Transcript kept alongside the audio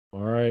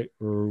All right,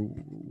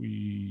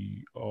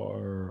 we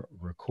are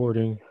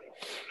recording.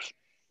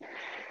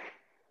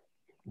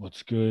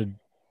 What's good?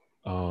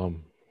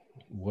 Um,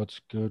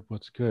 what's good?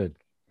 What's good?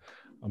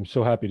 I'm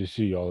so happy to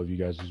see all of you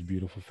guys'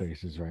 beautiful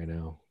faces right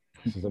now.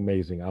 This is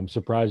amazing. I'm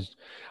surprised.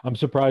 I'm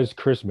surprised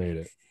Chris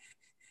made it.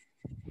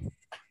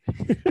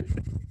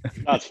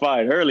 Shots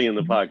fired early in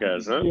the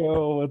podcast, huh?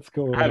 Yo, what's I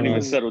going haven't even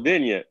on? settled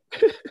in yet.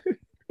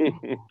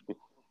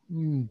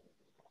 Mm,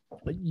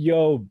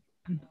 Yo,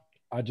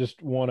 I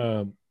just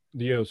wanna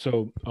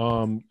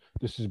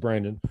this is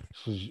Brandon.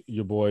 This is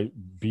your boy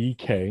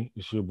BK.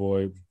 This is your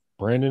boy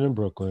Brandon in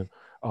Brooklyn.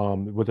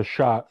 With a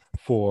shot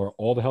for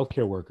all the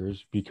healthcare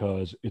workers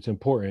because it's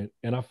important.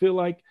 And I feel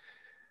like,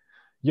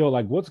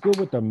 like what's good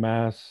with the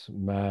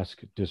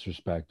mask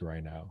disrespect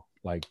right now?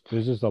 Like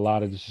there's just a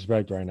lot of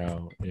disrespect right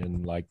now.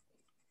 And like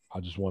I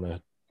just want a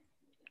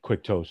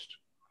quick toast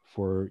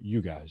for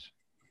you guys.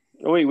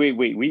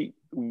 Wait.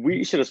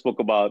 We should have spoke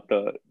about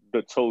the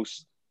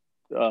toast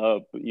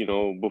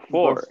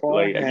before.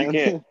 Like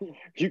Beforehand.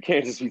 you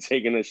can't just be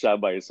taking a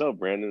shot by yourself,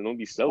 Brandon. Don't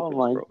be Oh selfish,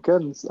 my bro.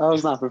 goodness, I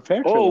was not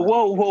prepared for Oh, that.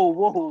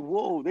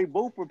 whoa. They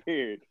both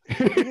prepared.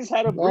 We just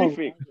had a Oh,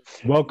 briefing.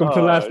 Welcome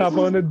to Last Uh Stop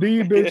on the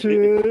D,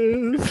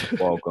 bitches.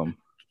 Welcome.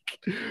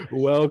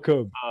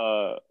 Welcome.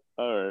 all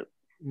right.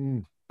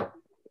 Mm.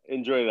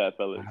 Enjoy that,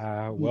 fellas.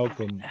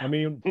 Welcome. I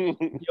mean,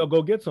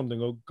 go get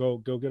something. Go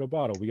get a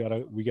bottle. We got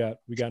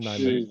 9 minutes.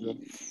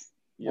 Jesus.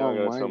 Y'all Oh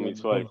gotta my tell me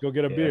goodness. twice. Go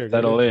get a Yeah, beer. Go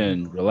settle get.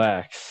 in,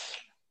 relax,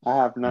 I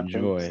have nothing,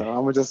 so enjoy.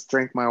 I'm gonna just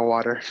drink my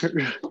water.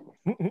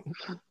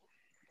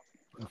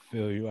 I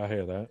feel you. I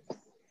hear that.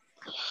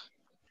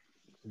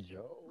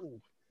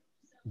 Yo,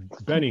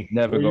 Benny,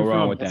 Never where go you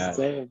wrong from? with Yes,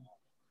 that.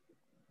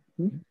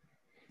 sir.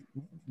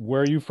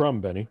 Where are you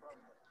from, Benny?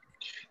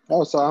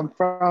 Oh, so I'm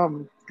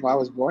from. Well, I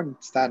was born in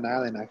Staten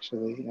Island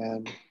actually,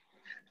 and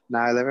now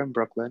I live in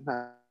Brooklyn.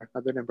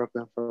 I've been in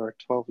Brooklyn for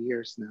 12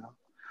 years now.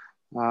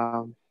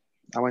 Um,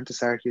 I went to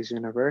Syracuse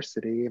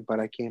University, but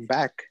I came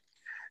back,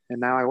 and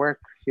now I work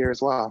here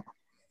as well.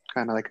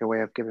 Kind of like a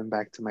way of giving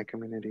back to my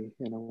community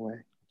in a way.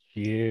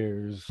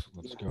 Cheers.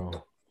 Let's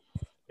go.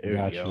 I There we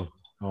got go. you.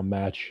 I'll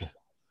match you.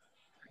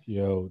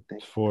 Yo,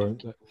 Thank you, for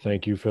thank you.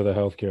 thank you for the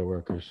healthcare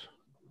workers.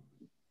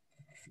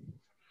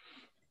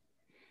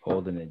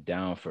 Holding it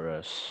down for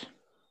us.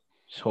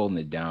 Just holding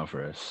it down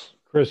for us.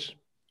 Chris,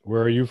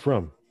 where are you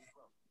from?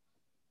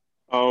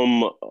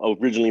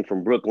 Originally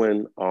from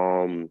Brooklyn.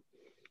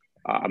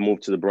 I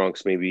moved to the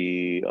Bronx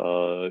maybe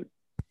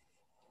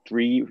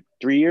three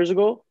years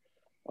ago.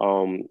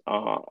 I'm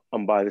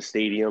by the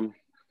stadium.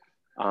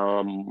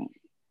 Um,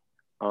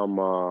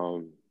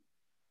 I'm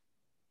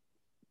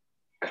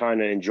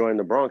kind of enjoying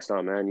the Bronx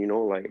now, man. You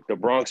know, like the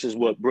Bronx is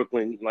what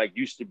Brooklyn like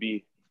used to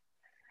be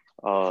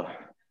uh,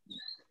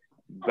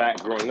 back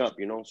growing up.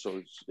 You know,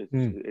 so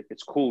Hmm.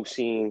 it's cool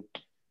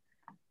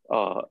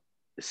uh,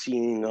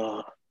 seeing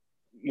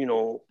you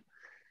know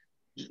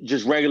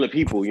just regular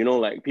people. You know,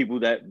 like people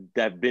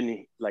that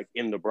been like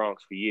in the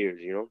Bronx for years.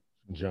 You know,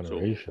 so that's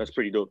Generations.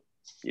 pretty dope.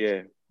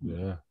 Yeah.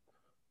 Yeah.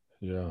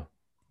 Yeah.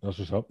 That's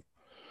what's up.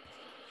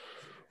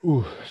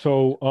 Ooh,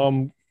 so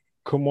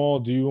Kamal,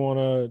 do you want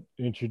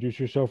to introduce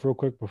yourself real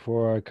quick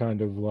before I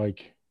kind of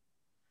like,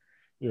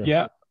 yeah.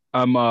 Yeah,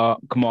 I'm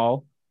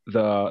Kamal,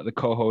 the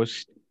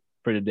co-host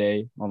for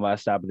today on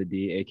Last Stop of the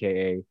D,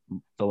 aka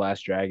the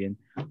Last Dragon.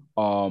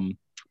 Um,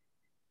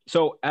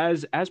 so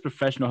as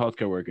professional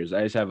healthcare workers,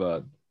 I just have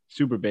a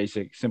super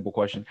basic, simple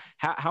question.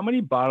 How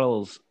many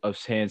bottles of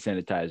hand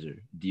sanitizer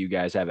do you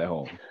guys have at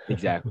home?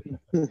 Exactly.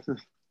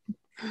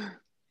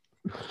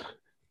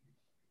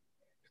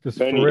 This is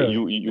for Benny,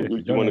 real. you Don't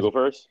want to answer. go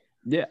first?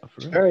 Yeah,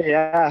 for real. Sure,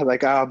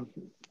 yeah.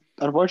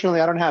 Unfortunately,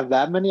 I don't have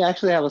that many. I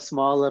actually have a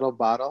small little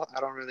bottle. I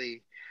don't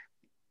really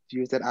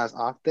use it as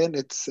often.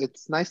 It's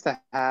nice to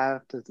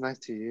have. It's nice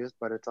to use,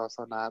 but it's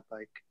also not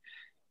like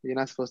you're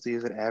not supposed to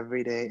use it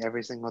every day,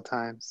 every single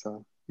time.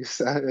 So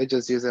I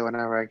just use it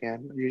whenever I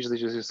can. Usually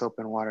just use soap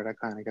and water. That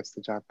kind of gets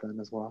the job done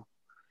as well.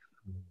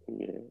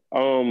 Yeah.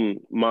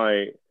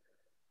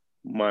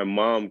 My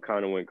mom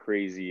kind of went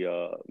crazy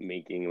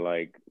making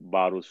like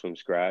bottles from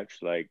scratch,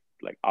 like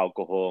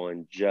alcohol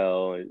and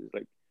gel, and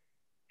like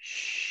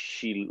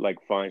she like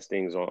finds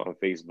things on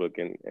Facebook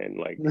and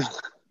like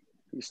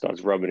starts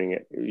rubbing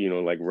it,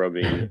 like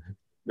rubbing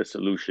the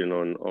solution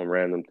on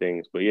random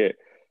things. But yeah,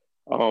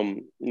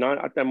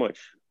 not that much,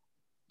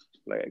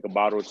 like a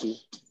bottle or two,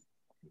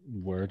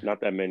 Word. not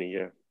that many.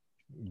 Yeah,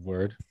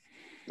 Word.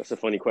 that's a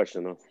funny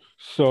question though.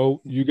 So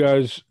you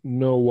guys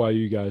know why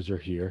you guys are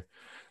here.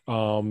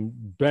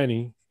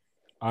 Benny,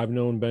 I've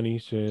known Benny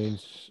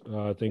since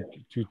I think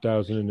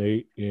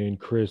 2008, and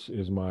Chris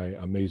is my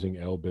amazing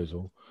El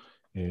Bizzle,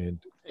 and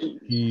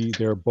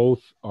they're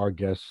both our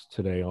guests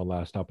today on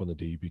Last Stop on the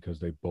D because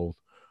they both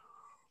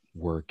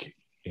work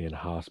in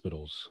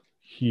hospitals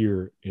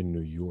here in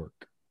New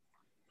York.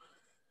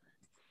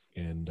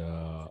 And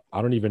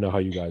I don't even know how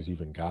you guys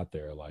even got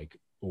there. Like,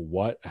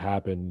 what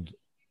happened,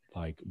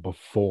 like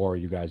before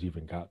you guys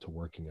even got to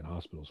working in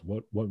hospitals?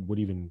 What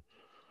even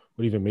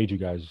made you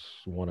guys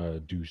want to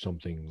do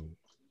something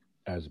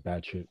as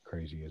batshit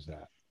crazy as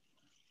that?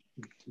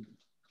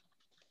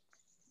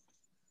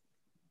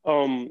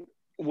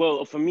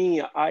 Well, for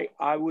me,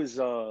 I was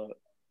a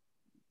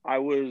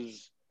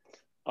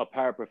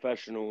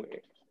paraprofessional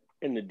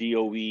in the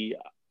DOE.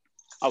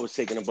 I was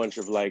taking a bunch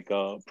of like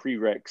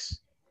prereqs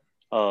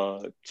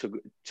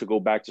to go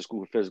back to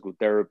school for physical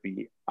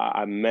therapy.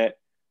 I met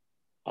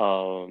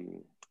a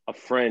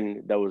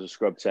friend that was a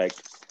scrub tech,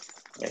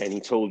 and he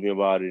told me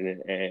about it,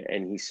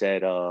 and he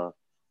said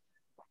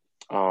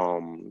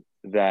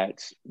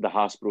that the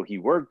hospital he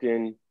worked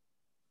in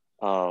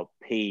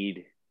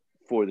paid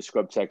for the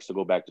scrub techs to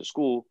go back to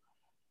school.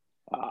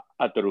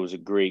 I thought it was a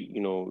great,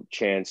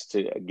 chance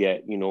to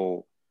get,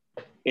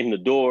 in the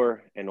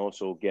door and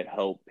also get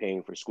help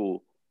paying for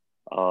school.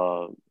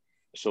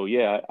 So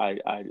yeah,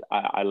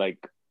 I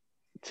like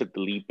took the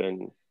leap,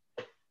 and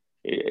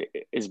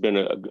it's been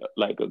a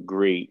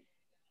great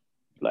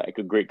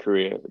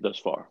career thus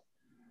far.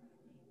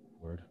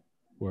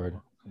 Word.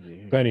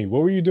 Benny,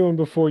 what were you doing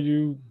before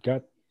you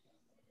got?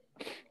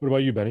 What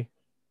about you, Benny?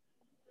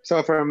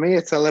 So for me,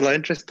 it's a little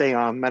interesting.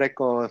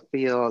 Medical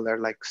field or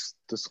like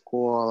the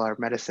school or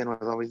medicine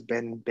has always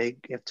been big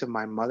to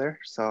my mother.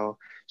 So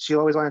she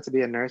always wanted to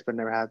be a nurse, but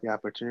never had the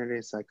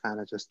opportunity. So I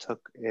kind of just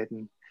took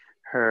in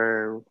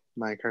her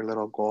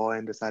little goal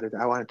and decided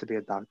I wanted to be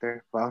a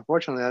doctor. But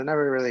unfortunately, I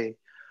never really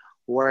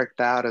worked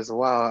out as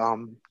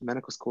well.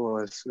 Medical school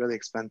is really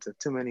expensive,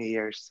 too many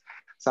years.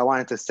 So I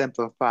wanted to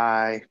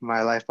simplify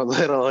my life a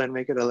little and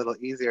make it a little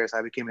easier. So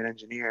I became an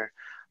engineer.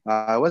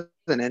 It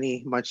wasn't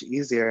any much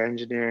easier.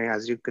 Engineering,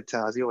 as you could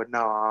tell, as you would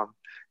know,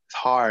 it's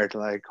hard.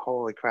 Like,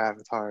 holy crap,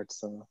 it's hard.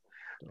 So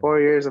 4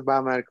 years of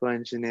biomedical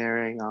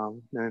engineering.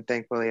 And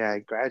thankfully I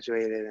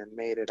graduated and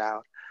made it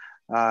out.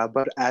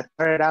 But I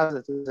started out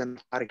as an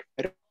orthopedic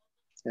fitter,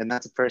 and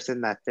that's a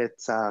person that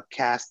fits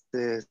casts,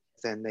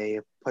 and they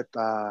put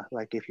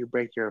like if you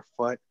break your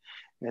foot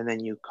and then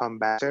you come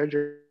back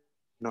surgery,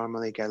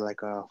 normally get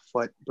like a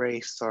foot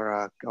brace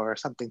or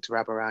something to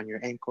wrap around your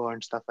ankle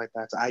and stuff like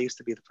that. So I used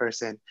to be the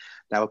person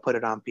that would put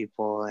it on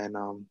people, and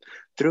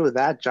through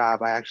that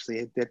job I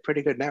actually did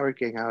pretty good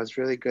networking. I was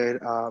really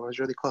good. I was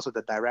really close with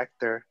the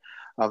director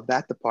of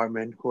that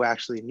department, who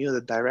actually knew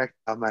the director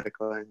of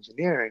medical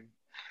engineering.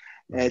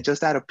 And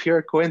just out of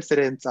pure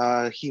coincidence,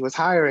 he was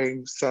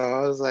hiring. So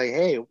I was like,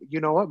 hey, you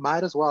know what?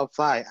 Might as well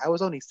apply. I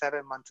was only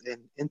 7 months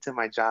into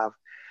my job,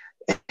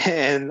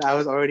 and I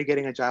was already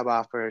getting a job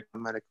offer to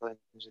medical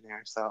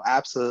engineer. So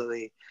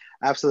absolutely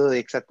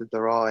accepted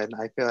the role. And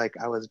I feel like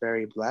I was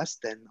very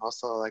blessed. And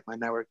also like my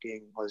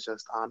networking was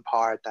just on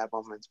par at that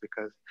moment,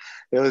 because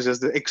it was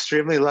just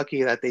extremely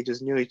lucky that they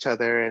just knew each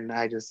other. And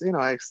I just,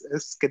 I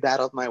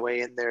skedaddled my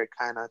way in there,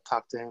 kind of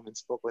talked to him and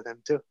spoke with him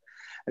too.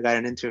 I got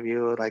an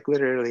interview like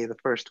literally the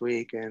first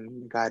week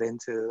and got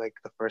into like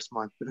the first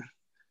month.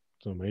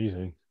 It's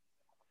amazing.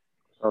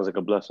 Sounds like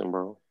a blessing,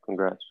 bro.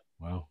 Congrats.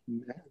 Wow.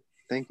 Yeah.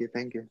 Thank you.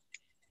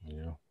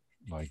 Yeah,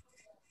 like,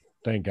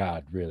 thank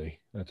God, really.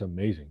 That's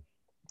amazing.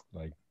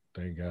 Like,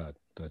 thank God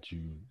that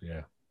you,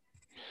 yeah.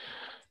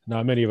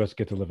 Not many of us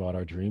get to live out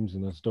our dreams,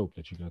 and that's dope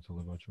that you got to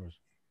live out yours.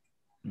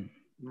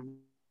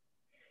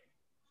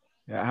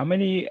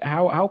 Yeah,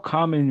 how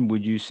common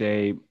would you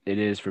say it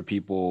is for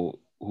people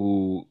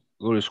who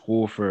go to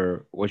school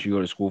for what you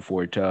go to school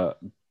for to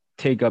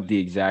take up the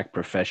exact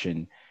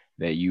profession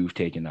that you've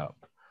taken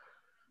up?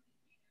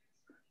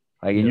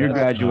 Like in your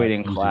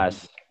graduating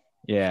class,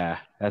 yeah,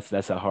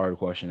 that's a hard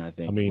question, I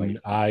think. I mean,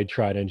 I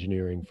tried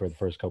engineering for the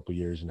first couple of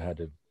years and had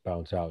to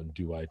bounce out and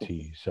do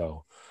IT.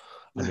 So,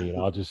 I mean,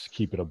 I'll just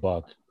keep it a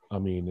buck. I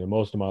mean, and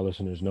most of my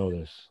listeners know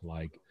this,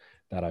 like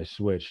that I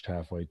switched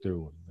halfway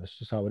through. That's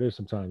just how it is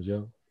sometimes,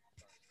 yo.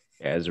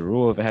 Yeah, as a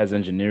rule, if it has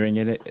engineering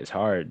in it, it's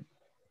hard.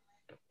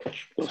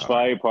 Those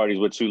fire parties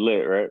were too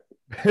lit, right?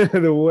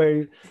 The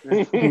way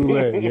too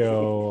lit,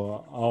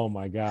 yo. Oh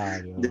my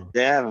God, yo.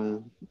 Yeah,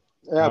 man.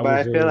 Yeah, but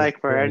I feel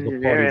like for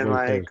engineering,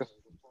 like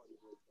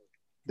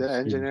the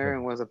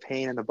engineering was a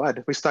pain in the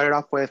butt. We started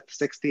off with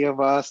 60 of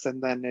us,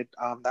 and then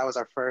that was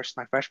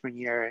my freshman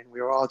year, and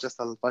we were all just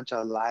a bunch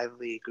of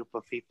lively group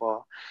of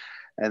people.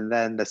 And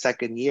then the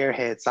second year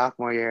hit,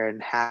 sophomore year,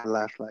 and half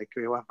left. Like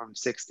we went from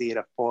 60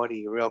 to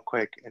 40 real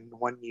quick in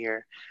 1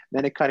 year.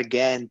 Then it cut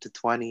again to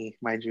 20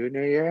 my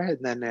junior year. And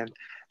then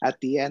at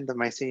the end of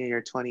my senior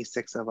year,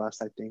 26 of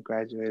us, I think,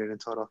 graduated in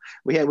total.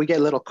 We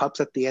get little cups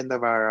at the end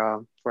of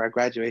our for our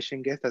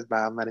graduation gift as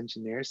biomed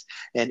engineers.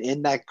 And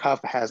in that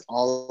cup has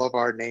all of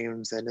our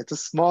names. And it's a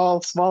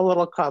small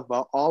little cup,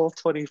 but all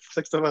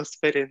 26 of us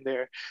fit in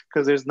there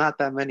because there's not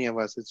that many of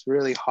us. It's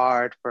really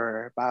hard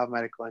for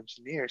biomedical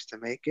engineers to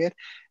make it.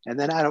 And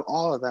then out of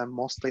all of them,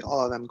 mostly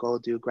all of them go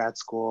do grad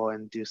school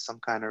and do some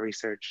kind of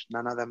research.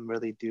 None of them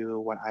really do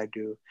what I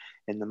do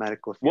in the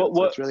medical field.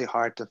 So it's really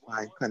hard to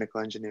find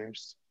clinical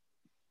engineers.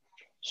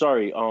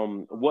 Sorry,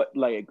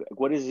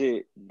 what is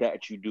it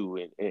that you do?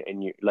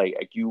 And you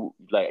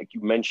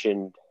you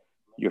mentioned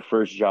your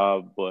first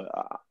job, but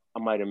I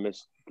might have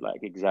missed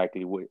like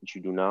exactly what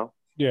you do now.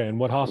 Yeah, and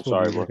what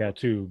hospital do you work at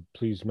too?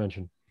 Please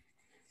mention.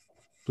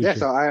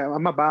 So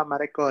I'm a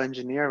biomedical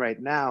engineer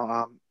right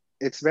now.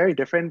 it's very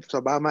different.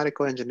 So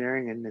biomedical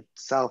engineering in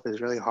itself is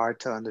really hard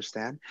to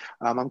understand.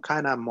 I'm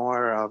kind of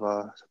more of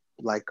a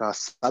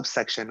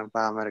subsection of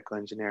biomedical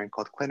engineering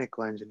called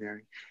clinical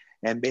engineering.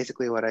 And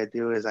basically what I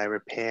do is I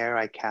repair,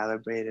 I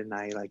calibrate, and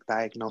I like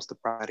diagnose the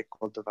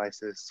medical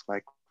devices,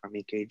 like from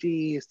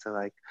EKGs to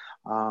like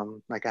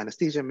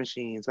anesthesia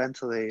machines,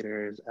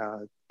 ventilators,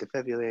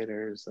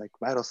 defibrillators, like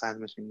vital signs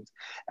machines,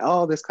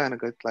 all this kind of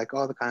good, like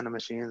all the kind of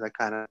machines that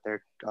kind of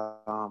they're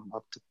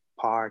up to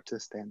par to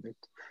standard.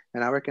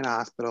 And I work in a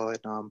hospital in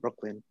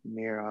Brooklyn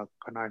near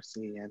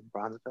Canarsie and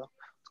Bronzeville.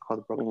 It's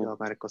called Brookdale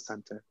Medical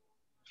Center.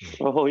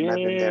 Oh And yeah, I've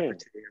been there yeah. for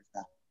 2 years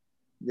now.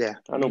 Yeah.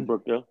 I know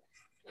Brookdale.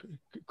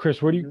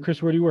 Chris, where do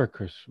you work,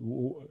 Chris?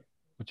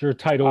 What's your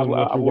title and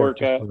what's I your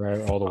work at. all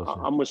the listeners?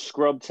 I'm a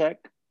scrub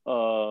tech,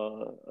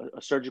 a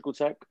surgical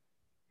tech.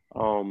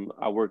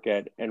 I work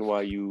at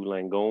NYU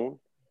Langone,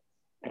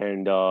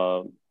 and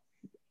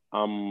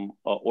I'm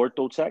a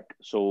ortho tech.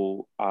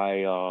 So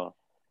I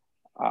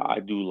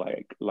do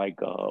like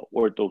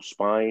ortho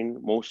spine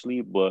mostly,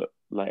 but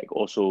like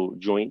also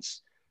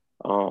joints.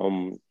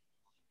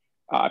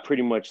 I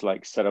pretty much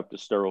like set up the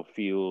sterile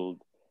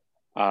field.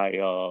 I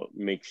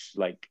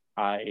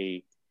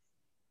I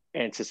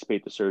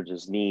anticipate the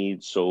surgeon's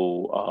needs.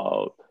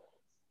 So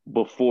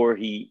before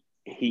he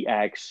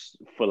asks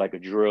for like a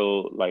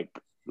drill, like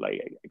I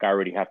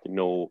already have to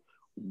know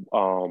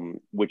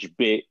which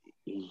bit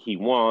he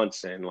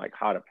wants and like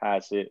how to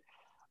pass it.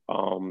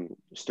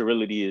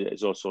 Sterility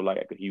is also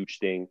like a huge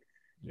thing.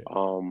 Yeah.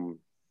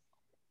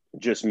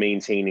 Just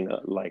maintaining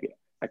like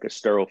a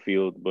sterile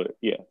field, but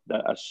yeah,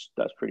 that's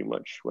pretty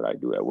much what I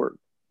do at work.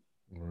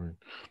 All right.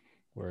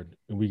 Word.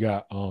 We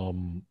got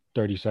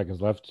 30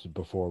 seconds left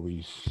before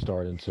we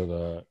start into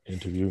the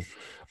interview.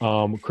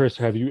 Chris,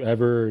 have you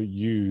ever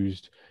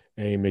used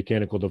a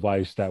mechanical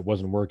device that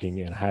wasn't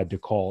working and had to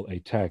call a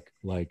tech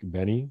like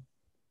Benny?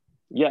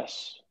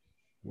 Yes.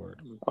 Word.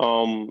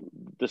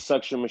 The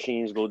suction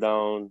machines go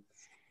down.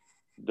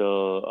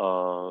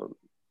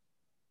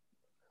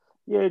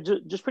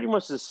 Just pretty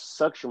much the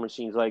suction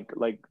machines. Like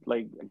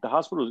the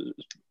hospital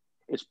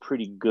is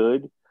pretty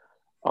good.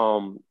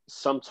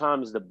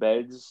 Sometimes the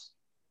beds,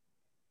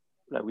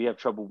 like we have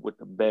trouble with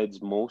the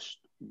beds most,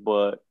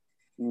 but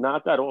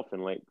not that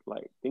often. Like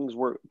things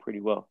work pretty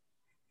well.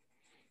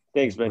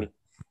 Thanks, Benny.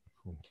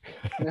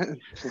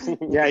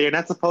 Yeah, you're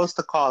not supposed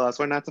to call us.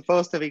 We're not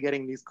supposed to be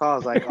getting these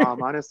calls. Like,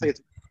 honestly,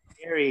 it's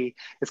scary.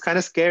 It's kind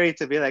of scary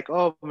to be like,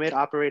 oh,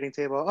 mid-operating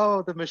table,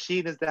 oh, the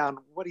machine is down.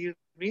 What do you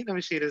mean the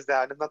machine is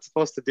down? It's not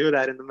supposed to do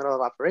that in the middle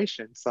of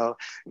operation. So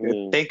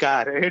thank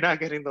God you're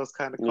not getting those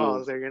kind of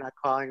calls, or you're not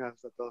calling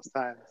us at those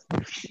times.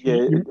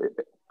 Yeah,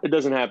 it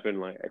doesn't happen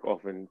like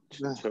often.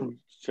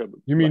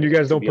 You mean you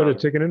guys don't put a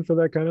ticket in for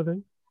that kind of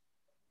thing?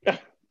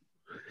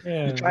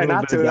 Yeah, try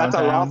not to. That's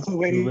a lawful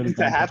waiting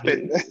to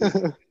happen.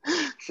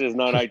 Shit's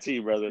not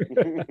IT, brother.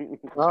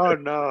 Oh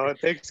no,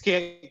 things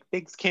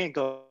can't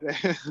go.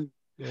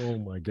 Oh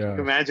my god!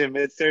 Imagine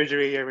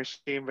mid-surgery, your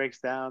machine breaks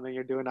down, and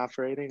you're doing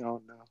operating.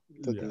 Oh no,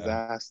 it's a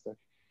disaster.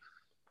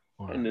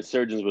 And the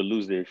surgeons would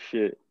lose their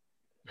shit.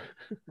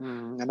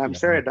 And I'm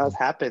sure it does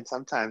happen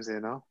sometimes, you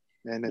know.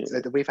 And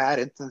we've had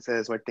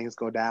instances where things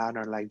go down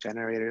or like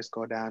generators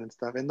go down and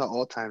stuff in the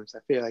old times. I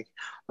feel like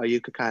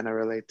you could kind of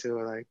relate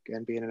to like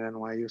and being at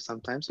NYU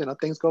sometimes, you know,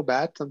 things go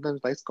bad,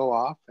 sometimes lights go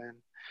off, and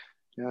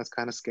you know, it's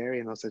kind of scary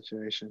in those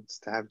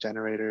situations to have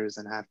generators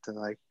and have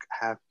to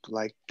have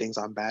things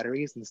on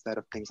batteries instead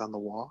of things on the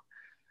wall.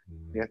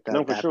 You have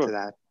to adapt to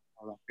that,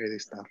 all that crazy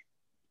stuff.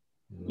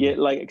 Yeah,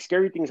 like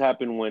scary things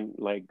happen when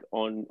like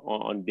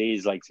on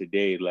days like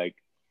today, like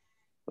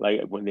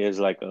when there's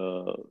like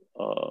a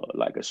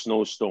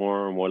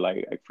snowstorm or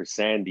like for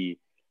Sandy,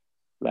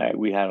 like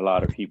we had a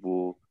lot of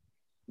people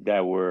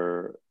that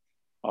were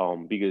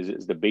because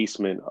it's the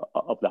basement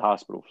of the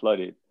hospital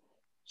flooded,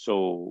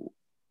 so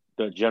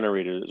the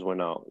generators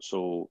went out,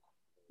 so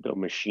the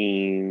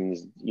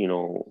machines, you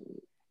know,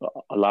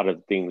 a lot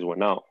of things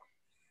went out,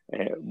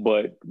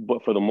 but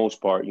for the most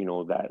part, you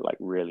know, that like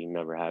really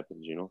never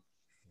happens, you know.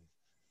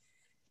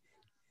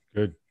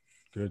 Good,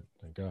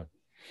 thank God.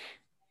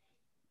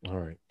 All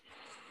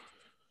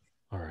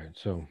right,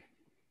 so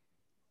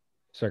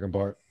second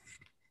part.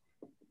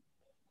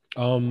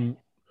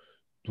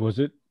 Was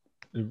it,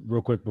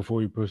 real quick before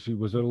we proceed,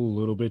 was it a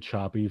little bit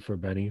choppy for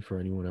Benny, for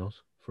anyone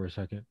else for a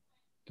second?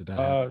 Did that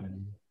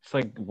happen? It's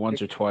like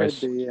once or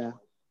twice. Yeah,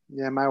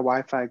 my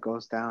Wi-Fi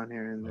goes down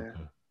here and there.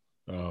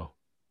 Okay. Oh,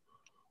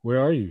 where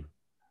are you?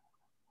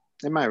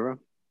 In my room.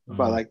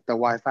 But like the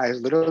Wi-Fi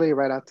is literally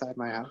right outside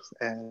my house,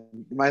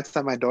 and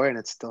outside my door, and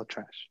it's still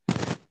trash.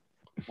 I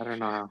don't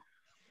know how.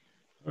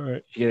 All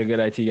right. You get a good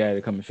IT guy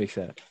to come and fix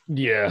that.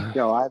 Yeah.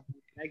 Yo, I'm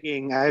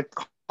begging. I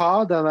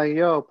called them like,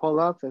 yo, pull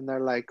up, and they're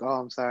like,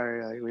 oh, I'm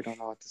sorry, like we don't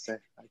know what to say.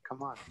 Like,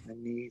 come on, I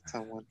need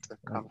someone to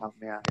come help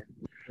me out here.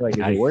 Like,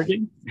 is it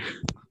working?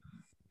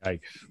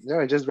 Yikes. Yo,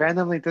 it just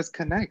randomly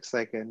disconnects,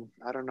 like, and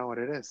I don't know what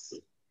it is.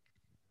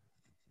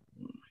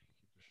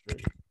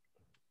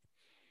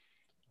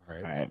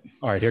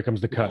 All right, here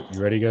comes the cut.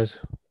 You ready, guys?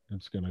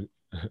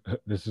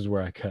 This is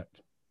where I cut.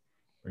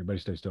 Everybody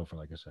stay still for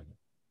like a second.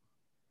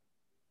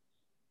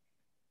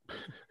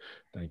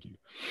 Thank you.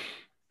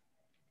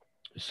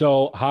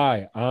 So,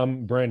 hi,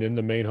 I'm Brandon,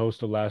 the main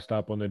host of Last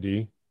Stop on the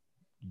D.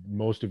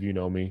 Most of you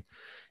know me.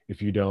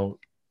 If you don't,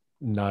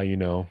 now you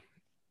know.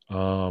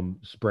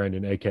 It's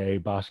Brandon, aka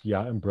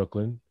Basquiat in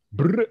Brooklyn.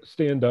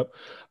 Stand up.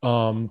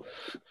 I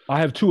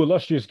have two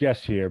illustrious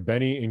guests here,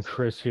 Benny and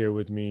Chris, here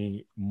with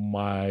me.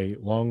 My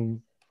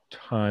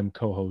long-time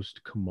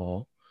co-host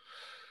Kamal.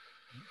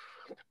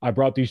 I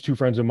brought these two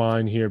friends of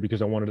mine here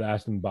because I wanted to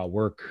ask them about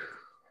work.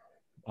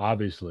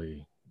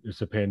 Obviously,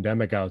 it's a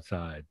pandemic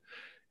outside,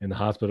 and the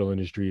hospital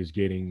industry is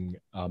getting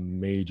a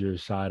major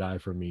side eye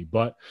from me.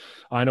 But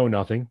I know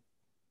nothing,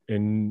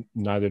 and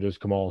neither does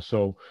Kamal.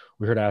 So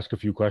we're here to ask a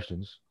few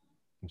questions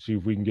and see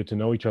if we can get to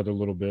know each other a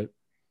little bit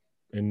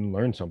and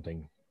learn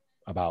something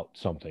about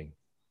something.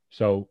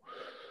 So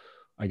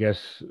I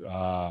guess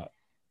my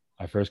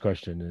first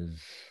question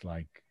is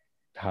like,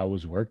 how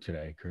was work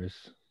today, Chris?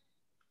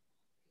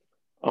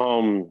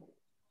 Um,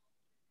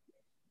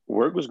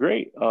 Work was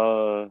great.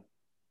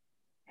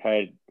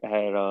 Had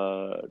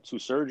two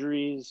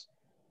surgeries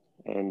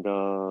and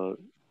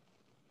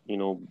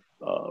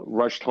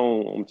rushed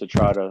home to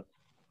try to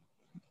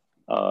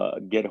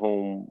get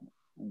home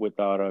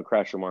without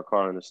crashing my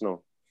car in the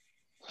snow.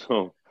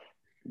 So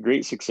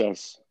great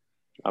success.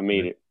 I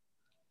made it.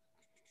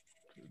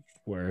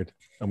 Word.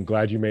 I'm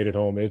glad you made it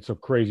home. It's a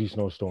crazy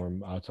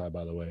snowstorm outside,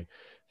 by the way.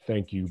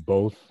 Thank you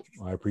both.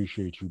 I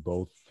appreciate you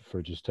both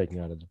for just taking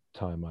out of the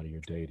time out of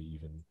your day to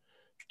even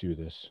do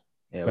this.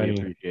 Yeah, Benny, we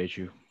appreciate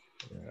you.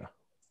 Yeah.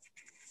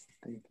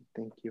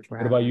 Thank you for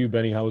What about having you, me.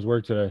 Benny? How was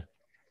work today?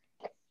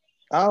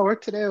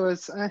 Work today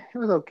was it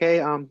was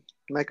okay.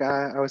 Like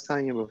I was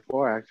telling you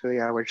before, actually,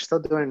 we're still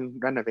doing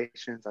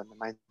renovations on the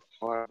ninth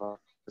floor of our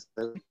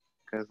facility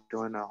because we're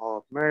doing a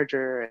whole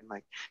merger and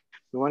like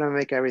we want to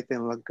make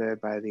everything look good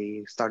by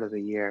the start of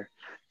the year.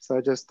 So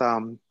just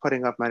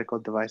putting up medical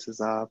devices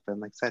up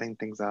and like setting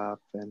things up,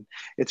 and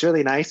it's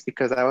really nice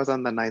because I was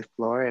on the ninth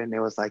floor and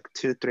it was like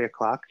 2, 3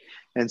 o'clock,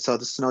 and so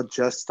the snow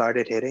just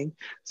started hitting.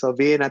 So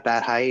being at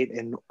that height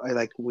and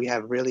like we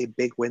have really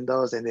big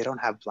windows and they don't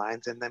have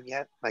blinds in them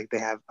yet. Like they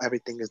have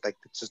everything is like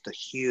it's just a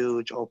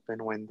huge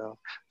open window.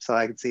 So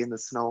I could see in the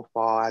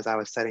snowfall as I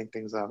was setting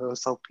things up. It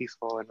was so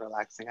peaceful and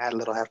relaxing. I had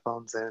little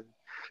headphones in,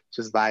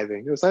 just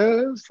vibing. It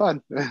was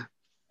fun.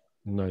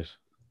 Nice.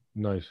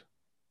 Nice.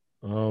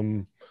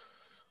 Um,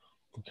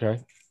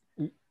 okay.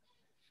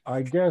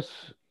 I guess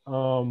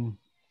I'm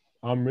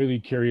really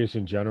curious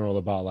in general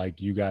about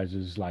like you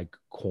guys's like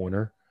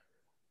corner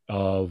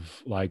of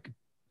like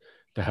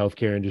the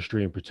healthcare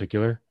industry in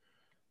particular.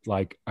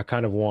 Like I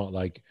kind of want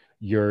like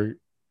your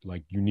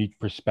like unique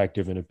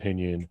perspective and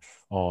opinion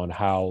on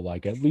how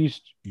like at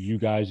least you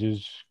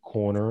guys's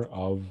corner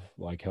of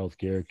like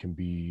healthcare can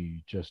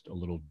be just a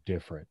little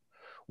different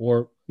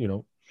or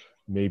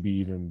maybe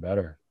even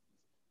better.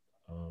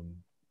 um,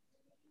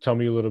 Tell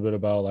me a little bit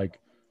about like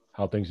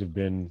how things have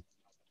been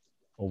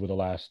over the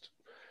last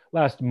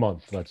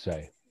month, let's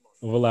say.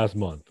 Over the last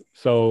month.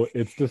 So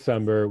it's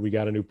December, we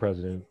got a new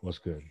president. What's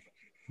good?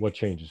 What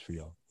changes for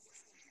y'all?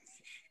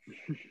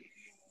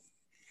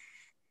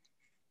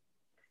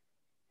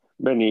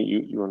 Benny,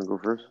 you want to go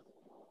first?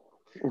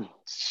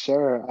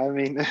 Sure. I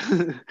mean,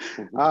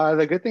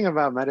 the good thing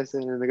about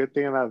medicine and the good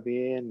thing about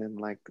being in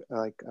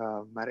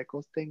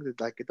medical things is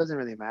like it doesn't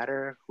really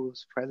matter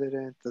who's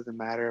president, doesn't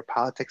matter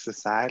politics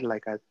aside.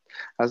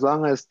 As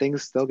long as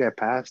things still get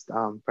passed,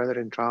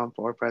 President Trump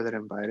or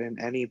President Biden,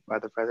 any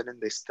other president,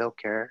 they still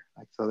care.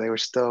 Like so, they were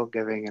still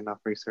giving enough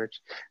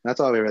research. And that's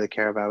all we really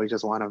care about. We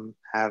just want to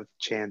have a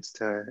chance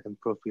to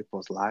improve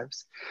people's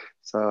lives.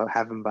 So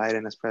having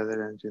Biden as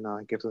president,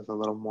 it gives us a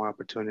little more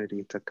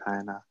opportunity to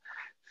kind of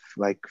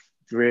like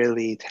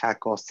really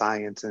tackle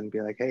science and be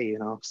like, hey,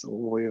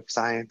 so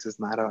science is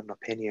not an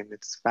opinion,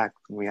 it's fact.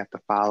 And we have to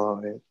follow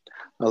it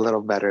a little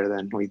better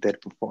than we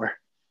did before.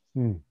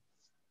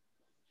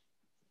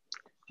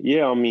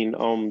 Yeah, I mean,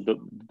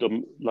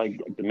 the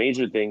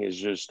major thing is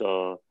just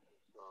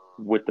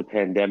with the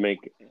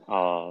pandemic,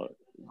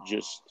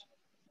 just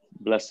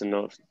blessed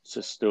enough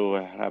to still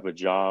have a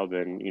job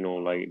and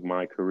like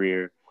my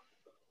career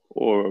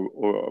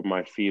or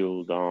my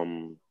field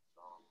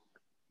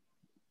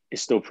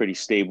is still pretty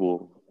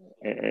stable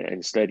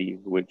and steady,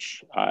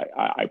 which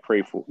I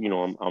pray for.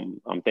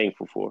 I'm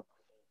thankful for.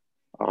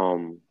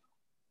 Um,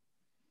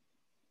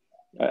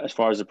 as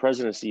far as the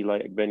presidency,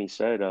 like Benny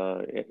said,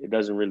 it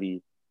doesn't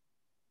really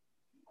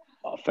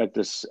affect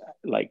us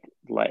like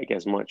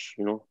as much.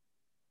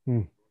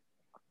 Hmm.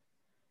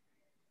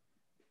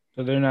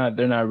 So they're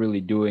not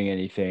really doing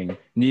anything.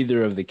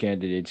 Neither of the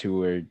candidates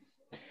would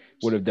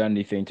have done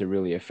anything to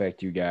really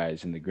affect you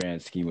guys in the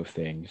grand scheme of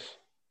things,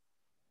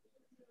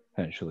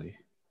 essentially.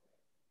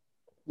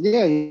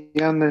 Yeah, you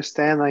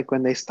understand, like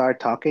when they start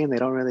talking, they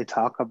don't really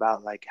talk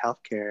about like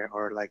healthcare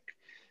or like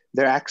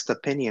they're asked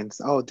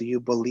opinions. Oh, do you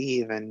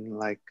believe in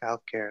like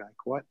healthcare?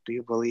 Like what do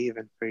you believe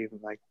in free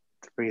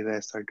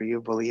this, or do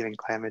you believe in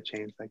climate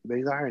change? Like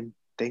these aren't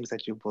things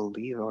that you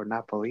believe or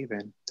not believe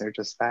in. They're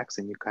just facts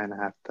and you kind of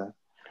have to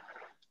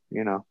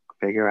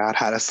figure out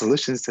how to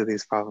solutions to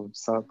these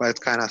problems. So, but it's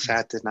kind of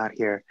sad to not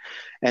hear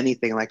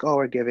anything like, oh,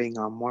 we're giving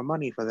more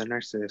money for the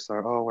nurses,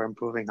 or oh, we're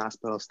improving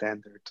hospital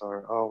standards,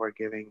 or oh, we're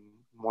giving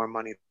more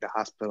money to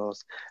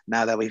hospitals.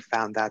 Now that we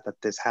found out that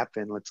this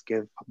happened, let's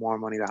give more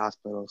money to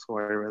hospitals who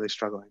are really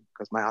struggling,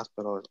 because my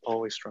hospital is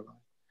always struggling.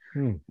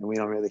 And we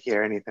don't really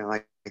hear anything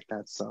like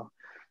that. So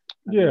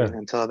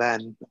until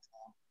then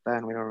we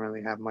don't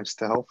really have much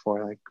to hope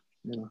for. Like,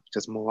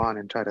 just move on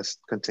and try to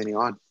continue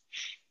on.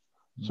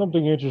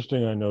 Something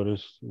interesting I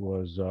noticed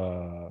was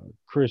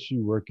Chris,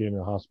 you work in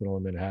a hospital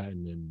in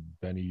Manhattan, and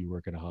Benny, you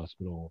work in a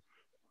hospital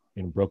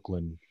in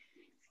Brooklyn.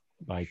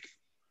 Like,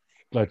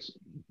 let's,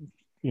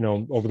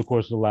 over the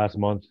course of the last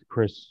month,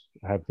 Chris,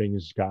 have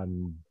things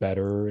gotten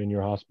better in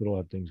your hospital?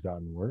 Have things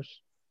gotten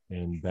worse?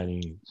 And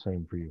Benny,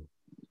 same for you.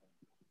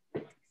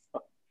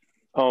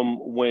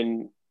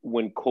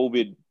 When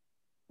COVID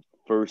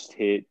first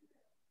hit,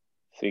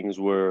 things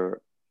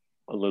were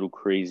a little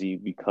crazy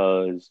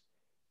because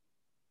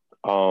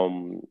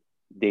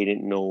they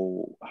didn't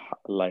know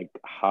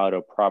how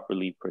to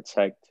properly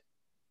protect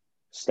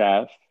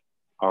staff.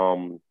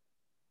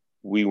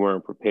 We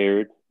weren't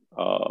prepared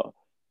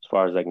as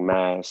far as like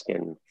mask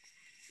and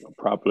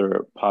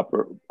proper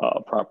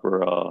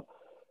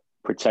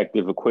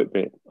protective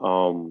equipment,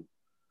 so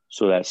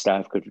that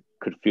staff could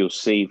feel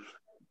safe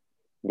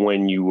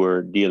when you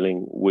were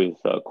dealing with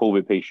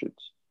COVID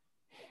patients,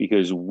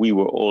 because we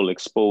were all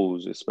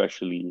exposed,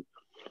 especially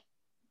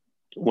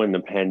when the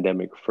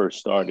pandemic first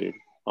started.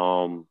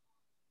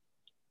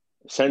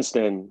 Since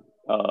then,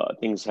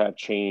 things have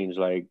changed.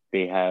 Like,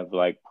 they have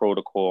like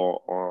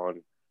protocol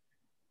on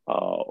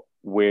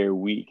where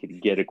we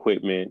could get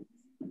equipment,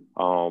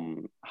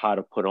 how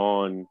to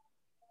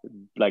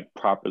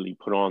properly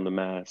put on the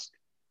mask,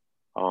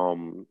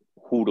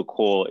 who to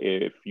call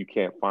if you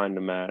can't find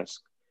the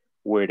mask,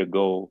 where to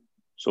go.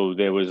 So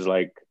there was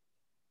like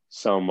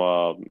some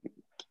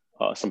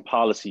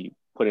policy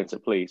put into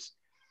place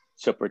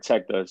to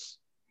protect us.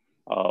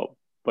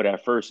 But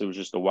at first it was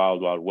just the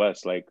wild, wild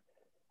west. Like,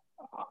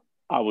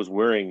 I was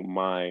wearing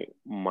my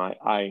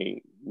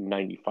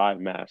I-95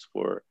 mask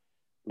for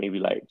maybe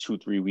like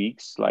 2-3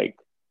 weeks, like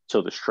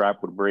till the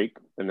strap would break.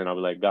 And then I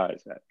was like,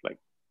 guys,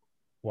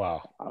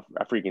 wow,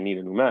 I freaking need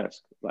a new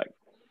mask. Like,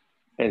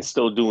 and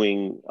still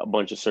doing a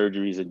bunch of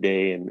surgeries a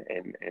day and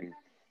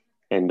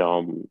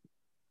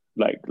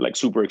like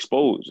super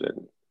exposed.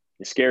 And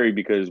it's scary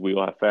because we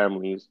all have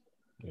families.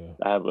 Yeah.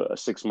 I have a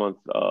 6-month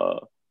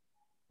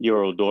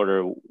year-old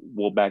daughter.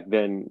 Well, back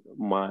then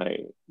my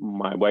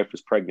wife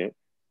was pregnant,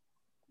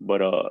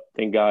 but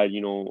thank God,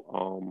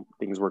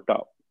 things worked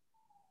out.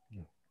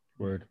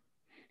 Word.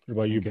 What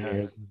about you,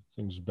 Benny?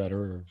 Things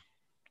better?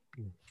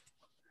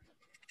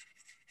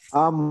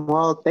 Or...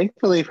 Well,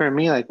 thankfully for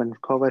me, like when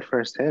COVID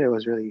first hit, it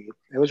was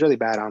really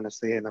bad,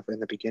 honestly, in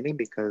the beginning,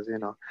 because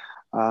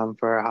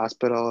for a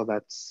hospital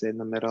that's in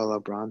the middle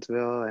of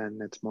Bronzeville,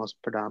 and it's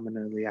most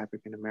predominantly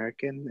African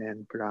American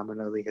and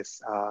predominantly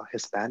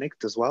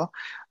Hispanics as well,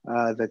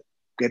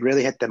 it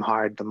really hit them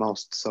hard the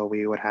most. So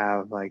we would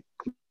have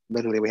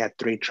literally we had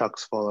 3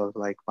 trucks full of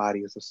like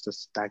bodies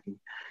just stacking.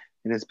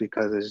 And it's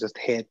because it's just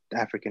hit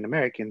African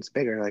Americans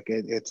bigger. Like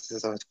it's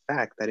just a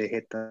fact that it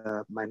hit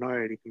the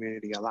minority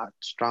community a lot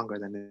stronger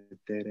than it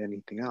did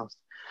anything else.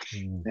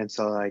 And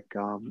so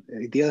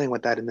dealing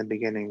with that in the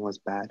beginning was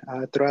bad.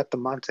 Throughout the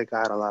months, it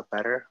got a lot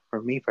better.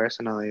 For me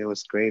personally, it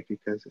was great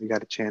because we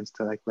got a chance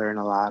to learn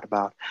a lot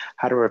about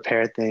how to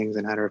repair things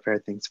and how to repair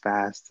things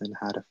fast and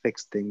how to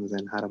fix things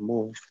and how to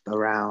move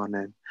around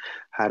and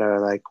how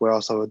to we're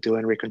also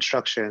doing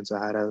reconstruction. So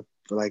how to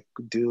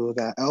do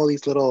that, all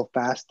these little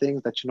fast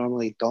things that you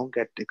normally don't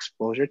get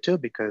exposure to,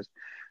 because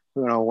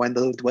when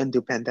do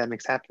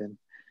pandemics happen?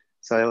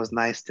 So it was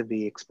nice to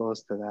be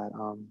exposed to that.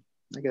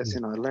 I guess a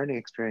learning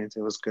experience,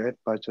 it was good,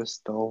 but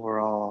just the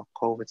overall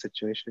COVID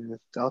situation,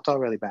 it's all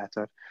really bad.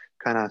 So it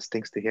kind of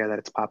stinks to hear that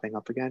it's popping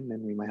up again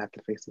and we might have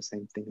to face the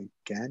same thing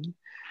again.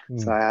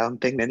 So I don't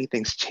think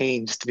anything's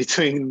changed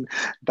between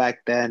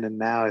back then and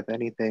now. If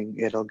anything,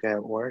 it'll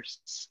get worse.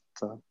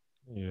 So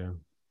yeah.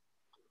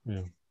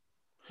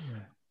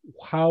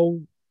 How?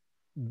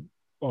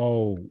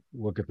 Oh,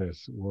 look at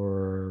this.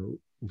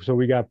 So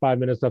we got 5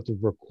 minutes left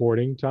of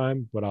recording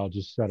time, but I'll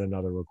just set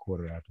another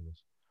recorder after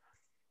this.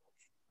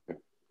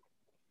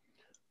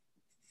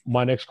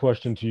 My next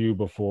question to you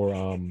before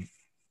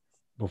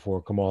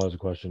Kamal has a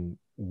question: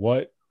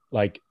 what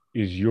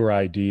is your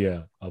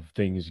idea of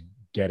things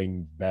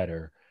getting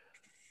better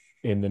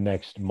in the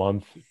next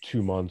month,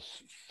 2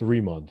 months, 3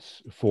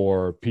 months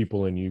for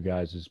people in you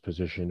guys'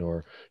 position,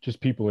 or just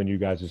people in you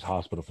guys'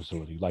 hospital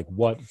facility? Like,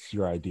 what's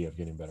your idea of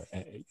getting better?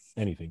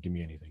 Anything, give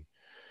me anything.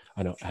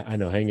 I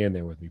know. Hang in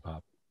there with me,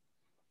 Pop.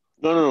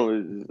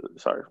 No.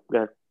 Sorry. Go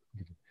ahead.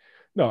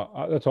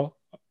 No, that's all.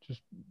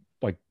 Just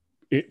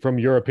from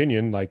your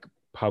opinion,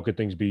 how could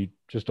things be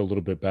just a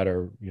little bit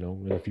better,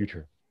 in the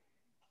future?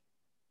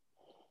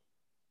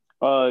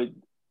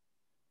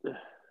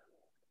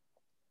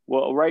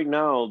 Well, right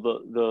now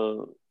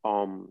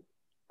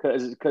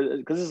because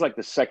it's like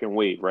the second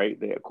wave, right?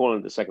 They're calling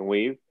it the second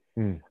wave.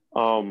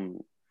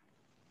 Um,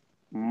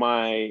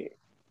 my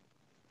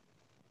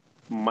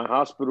my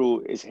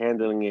hospital is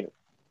handling it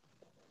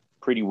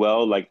pretty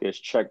well. Like there's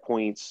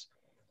checkpoints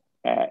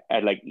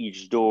at like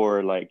each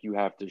door. Like you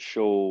have to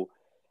show.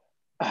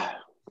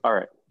 All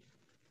right,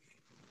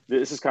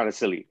 this is kind of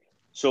silly.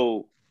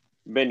 So,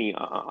 Benny,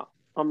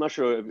 I'm not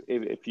sure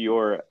if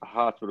your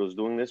hospital is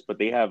doing this, but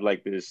they have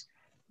like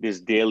this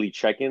daily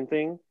check-in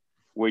thing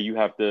where you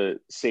have to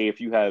say if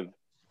you have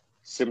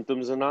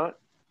symptoms or not.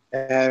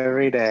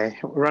 Every day,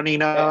 runny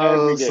Every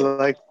nose, day.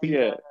 like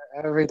Yeah.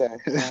 every day.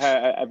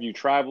 Have you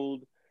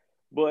traveled?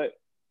 But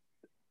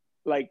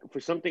like for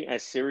something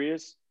as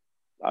serious,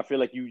 I feel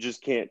like you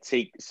just can't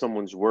take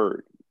someone's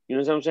word. You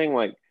know what I'm saying?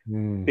 Like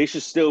they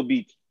should still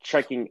be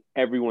checking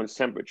everyone's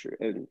temperature,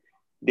 and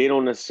they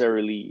don't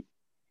necessarily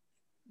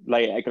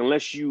like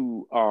unless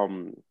you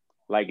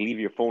like leave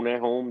your phone at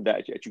home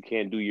that you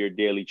can't do your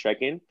daily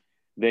check-in,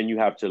 then you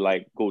have to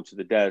like go to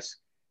the desk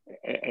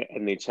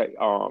and they check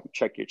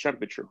your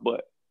temperature.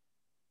 But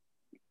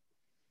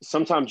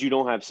sometimes you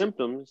don't have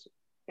symptoms,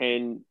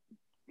 and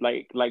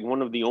like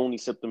one of the only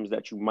symptoms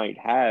that you might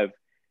have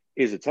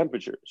is a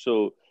temperature.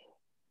 So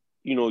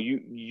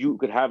you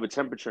could have a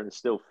temperature and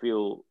still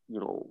feel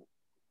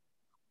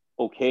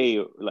okay,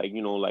 like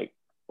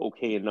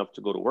okay enough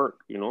to go to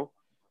work.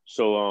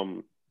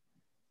 So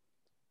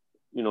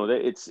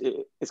that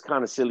it's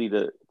kind of silly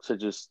to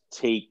just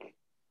take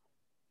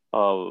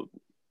uh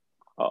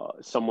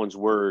someone's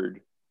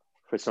word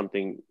for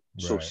something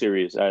so Right.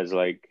 serious as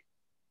like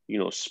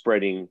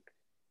spreading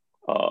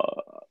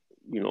uh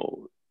you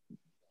know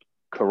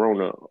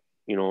corona,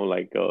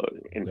 like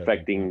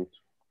infecting.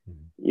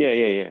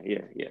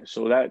 Yeah.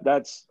 So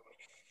that's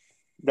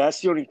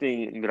the only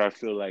thing that I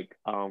feel like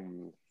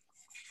the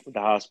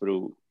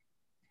hospital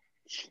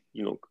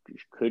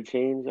could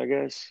change, I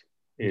guess,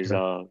 is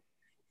Okay.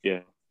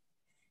 yeah.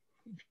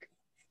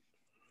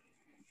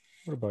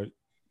 What about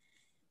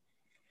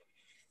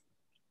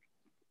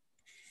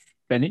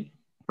Benny?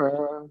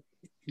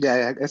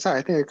 Yeah. Sorry,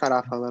 I think it cut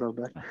off a little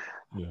bit.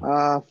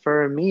 yeah.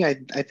 For me, I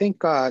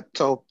think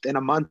so. In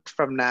a month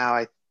from now,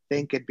 I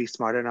think it'd be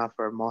smart enough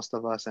for most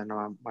of us in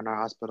our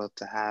hospital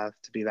to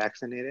be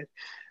vaccinated.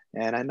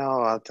 And I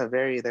know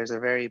there's a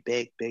very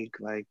big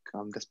like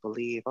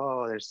disbelief.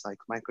 Oh, there's like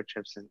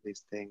microchips in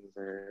these things,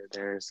 or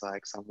there's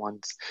like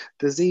someone's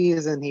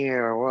disease in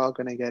here, or we're all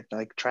gonna get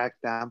like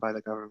tracked down by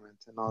the government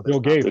and all this Bill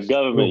The Gates. nonsense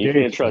Bill government, you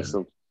can't Gates. trust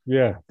them.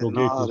 Yeah, Bill and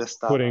Gates all is this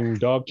stuff. putting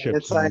dog And chips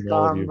it's like, in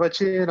all of you.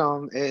 but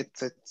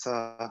it's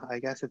I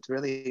guess it's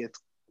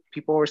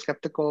people were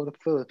skeptical of the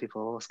flu.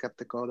 People were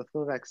skeptical of the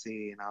flu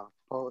vaccine,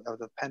 of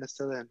the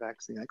penicillin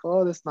vaccine, like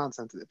all this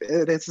nonsense.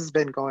 This has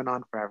been going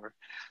on forever.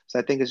 So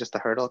I think it's just a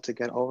hurdle to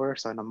get over.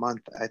 So in a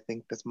month, I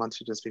think this month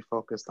should just be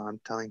focused on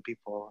telling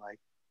people, like,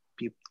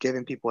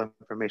 giving people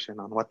information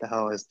on what the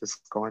hell is this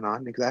going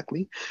on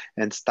exactly,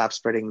 and stop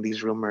spreading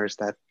these rumors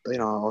that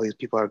all these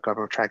people are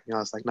government tracking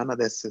us. Like none of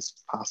this is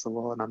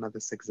possible, none of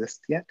this exists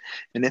yet,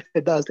 and if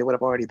it does, they would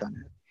have already done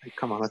it. Like,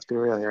 come on, let's be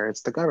real here.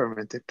 It's the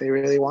government. If they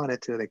really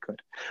wanted to, they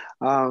could.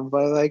 But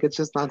like, it's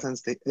just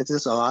nonsense. It's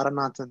just a lot of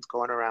nonsense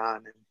going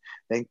around, and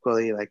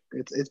thankfully, like,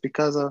 it's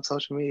because of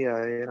social media.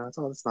 It's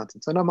all this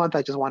nonsense. So in a month,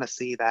 I just want to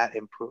see that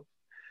improve,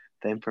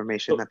 the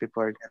information So, that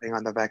people are getting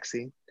on the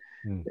vaccine.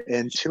 Mm.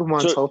 In 2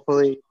 months, so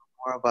hopefully,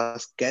 more of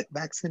us get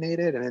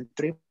vaccinated, and in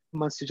 3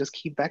 months, you just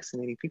keep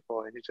vaccinating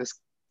people, and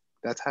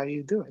that's how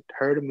you do it.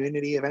 Herd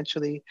immunity.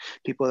 Eventually,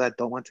 people that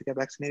don't want to get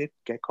vaccinated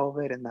get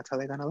COVID, and that's how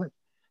they're gonna live.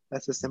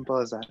 That's as simple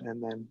as that.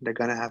 And then they're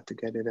gonna have to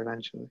get it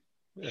eventually.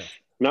 Yeah.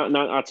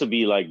 not to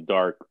be like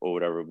dark or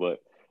whatever,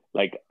 but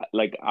like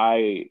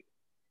I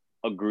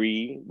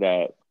agree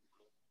that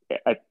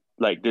at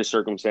like this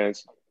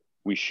circumstance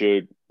we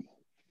should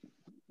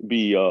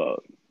be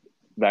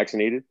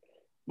vaccinated,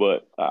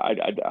 but I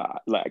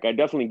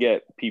definitely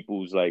get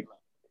people's like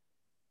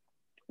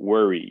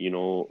worry,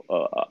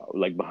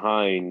 like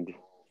behind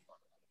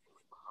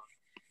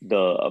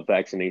the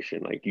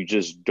vaccination. Like you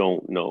just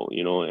don't know,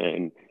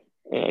 and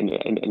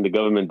the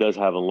government does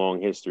have a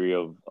long history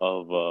of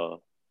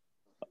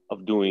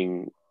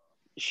doing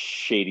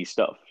shady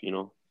stuff.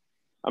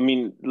 I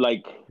mean,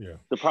 like Yeah.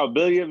 the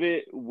probability of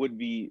it would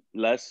be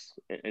less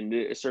in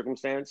this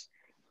circumstance,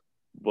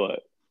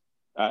 but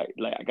I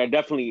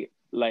definitely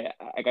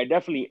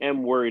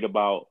am worried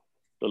about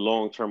the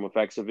long term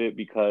effects of it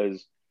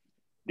because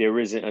there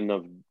isn't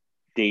enough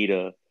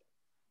data,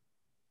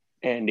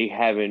 and they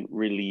haven't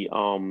really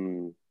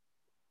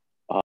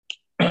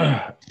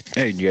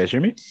Hey, do you guys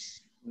hear me?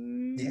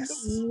 Yes.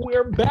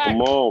 We're back.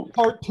 come on,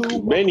 Part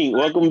 2. Benny,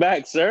 welcome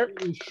back, sir.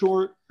 In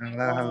short.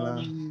 Hello.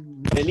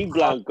 Benny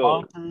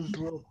Blanco. Sponsors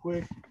real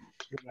quick.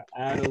 Gonna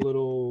add a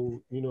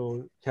little,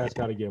 cats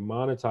gotta get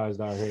monetized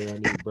out here. I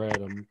need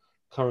bread. I'm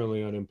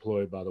currently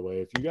unemployed, by the way.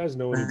 If you guys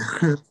know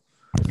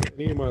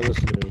any of my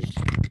listeners,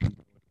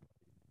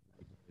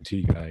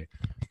 T guy,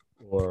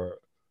 or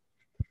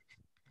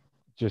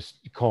just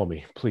call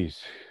me, please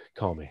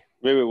call me.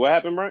 Wait, what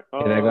happened, Brian?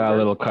 And I got a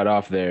little cut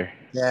off there.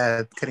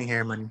 Yeah, couldn't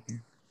hear money.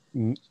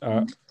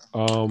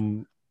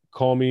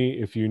 call me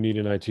if you need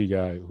an IT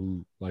guy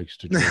who likes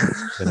to drink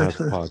and has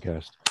a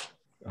podcast.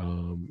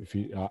 If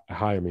you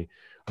hire me,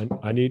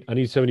 I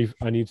need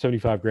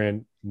 75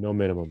 grand, no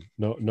minimum,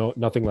 no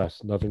nothing less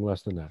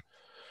than that.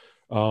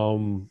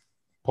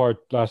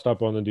 Last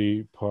up on the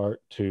D,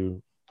 part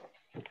 2,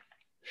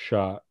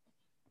 shot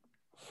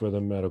for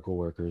the medical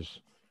workers.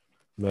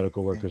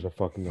 Medical workers are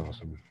fucking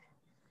awesome.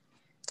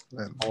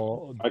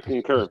 I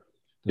concur.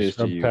 The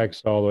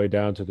subtext all the way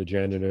down to the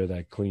janitor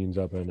that cleans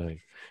up at night.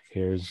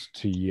 Here's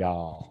to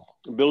y'all.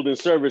 Building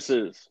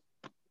services.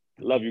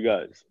 Love you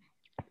guys.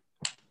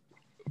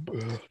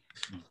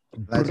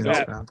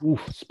 Oof,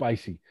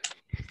 spicy.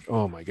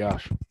 Oh my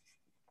gosh.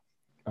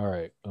 All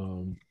right.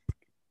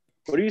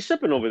 What are you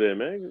sipping over there,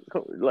 man?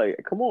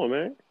 Come on,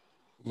 man.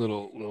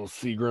 Little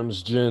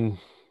Seagram's gin.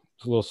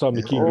 It's a little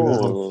something to keep you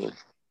warm.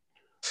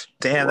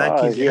 Damn,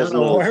 that keeps you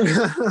warm.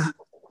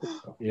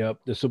 Yep.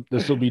 This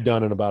will be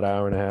done in about an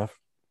hour and a half.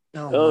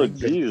 Oh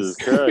Jesus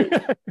Christ.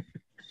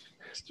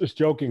 Just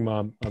joking,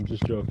 Mom. I'm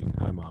just joking.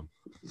 Hi, Mom.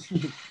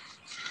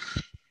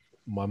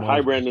 My mom.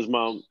 Hi, Brandon's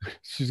mom.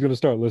 She's gonna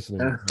start listening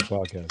to the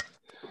podcast.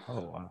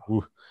 Oh wow.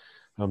 Ooh,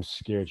 I'm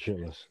scared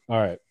shitless. All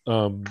right.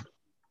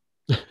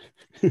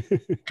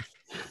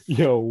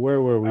 Yo,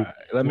 where were we?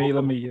 Let me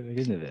get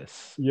into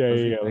this. Yeah.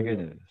 Get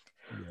into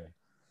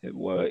this.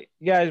 Well,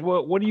 guys,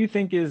 what do you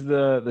think is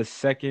the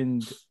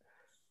second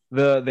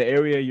the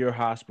area your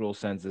hospital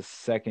sends the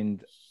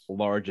second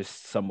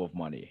largest sum of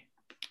money?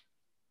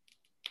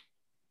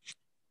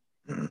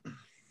 If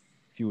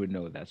you would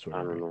know that sort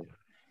of. I don't know.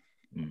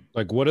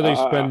 Like, what do they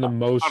spend the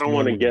most? I don't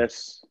want to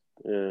guess.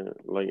 I'm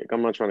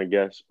not trying to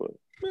guess, but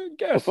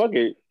guess. Fuck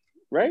it,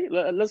 right?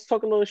 Let's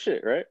talk a little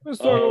shit, right? Let's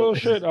talk a little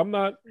shit. I'm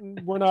not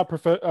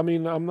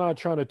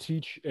trying to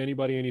teach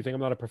anybody anything. I'm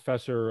not a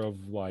professor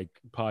of like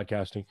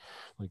podcasting.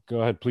 Like,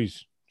 go ahead,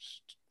 please,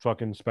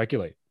 fucking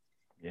speculate.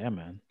 Yeah,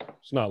 man.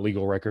 It's not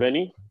legal record.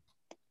 Benny?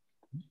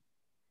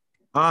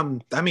 I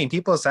mean,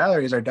 people's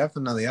salaries are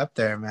definitely up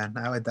there, man.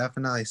 I would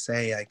definitely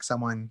say like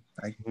someone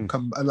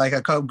like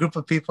a group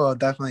of people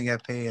definitely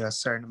get paid a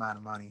certain amount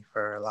of money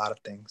for a lot of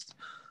things.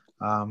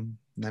 I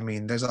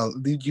mean,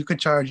 you could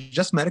charge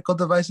just medical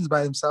devices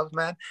by themselves,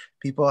 man.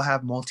 People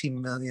have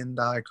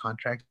multi-million-dollar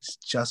contracts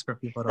just for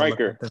people to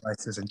look at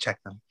devices and check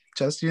them.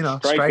 Just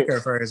Stryker,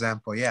 for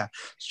example, yeah,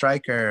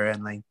 Stryker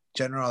and like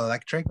General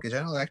Electric.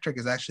 General Electric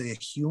is actually a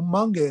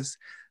humongous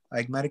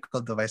like medical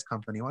device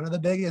company, one of the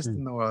biggest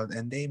in the world,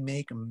 and they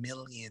make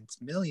millions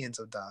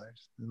of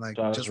dollars. Like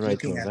just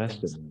looking at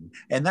things.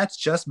 And that's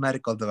just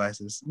medical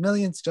devices,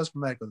 millions just for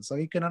medical. So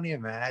you can only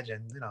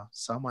imagine,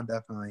 someone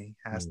definitely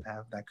has to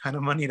have that kind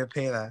of money to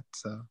pay that.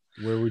 So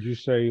where would you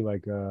say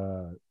like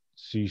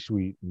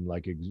C-suite and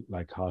like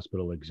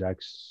hospital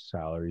execs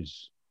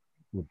salaries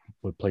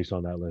would place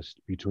on that list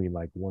between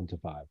like 1 to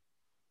 5?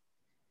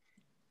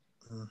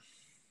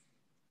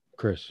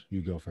 Chris,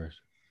 you go first.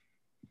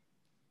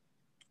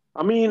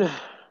 I mean,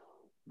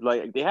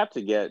 like they have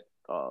to get,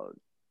 a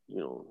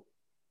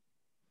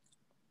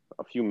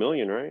few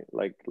million, right?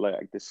 Like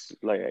this,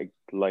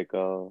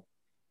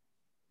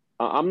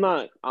 I'm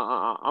not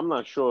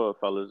sure,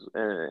 fellas,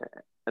 and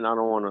I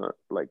don't want to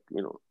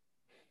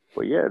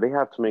but yeah, they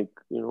have to make,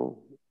 a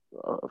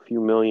few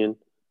million.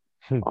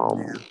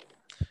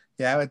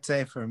 Yeah, I would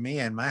say for me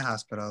and my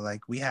hospital,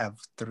 like we have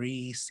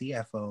 3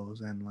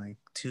 CFOs and like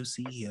 2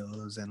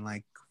 CEOs and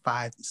like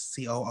 5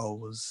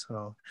 COOs.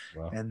 So,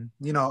 wow. And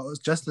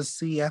just the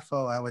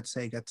CFO, I would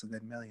say gets a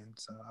good million.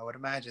 So I would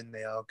imagine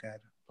they all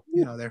get,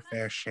 their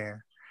fair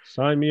share.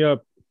 Sign me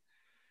up.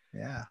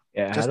 Yeah.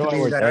 Just to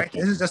be that, right?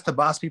 This is just to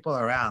boss people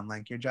around.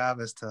 Like your job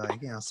is to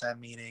set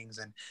meetings,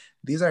 and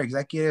these are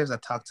executives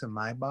that talk to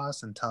my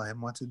boss and tell him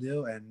what to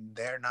do, and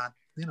they're not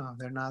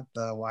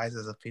the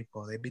wisest of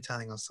people. They'd be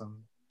telling us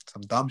some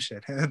dumb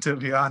shit, to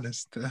be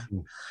honest.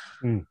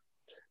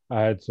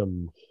 I had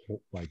some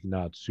like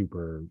not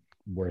super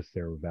worth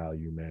their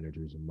value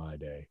managers in my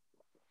day.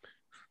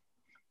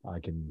 I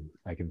can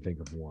think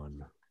of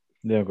one.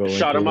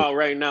 Shout him out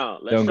right now.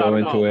 Let's shout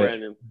him out,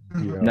 Brandon.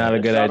 Not a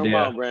good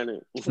idea.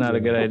 It's not a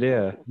good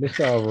idea.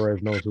 Mr.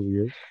 Alvarez knows who he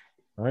is.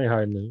 I ain't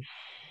hiding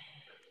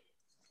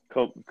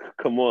it.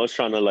 Kamal's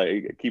trying to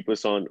like keep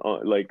us on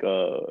like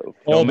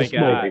all the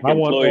smoke. I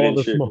want all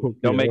the smoke.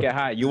 Don't make it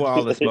hot. You want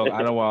all the smoke.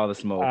 I don't want all the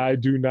smoke. I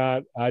do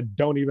not. I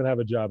don't even have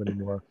a job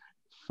anymore.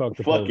 Fuck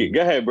it.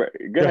 Go ahead, bro.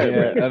 Go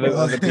ahead, bro.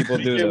 Other people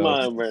do your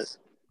mind, bro.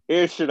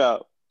 Air shit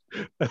out.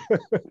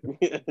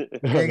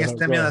 Getting a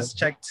stimulus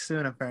checked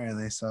soon,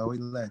 apparently. So we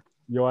let.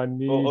 Yo, I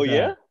need. Oh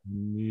yeah.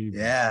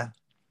 Yeah,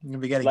 you'll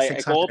be getting like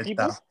 600. All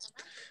people.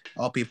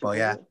 All people,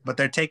 yeah. But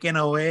they're taking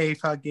away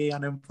fucking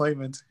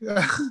unemployment.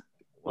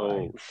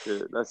 Oh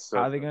shit! That's so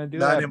how are they gonna do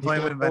that?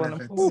 Unemployment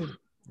benefits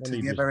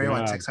to give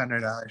everyone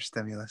 $600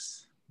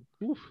 stimulus.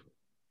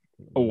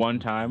 A one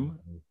time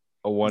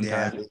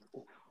 $600.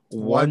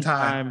 One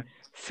time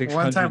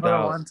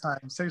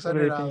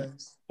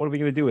 $600. What are we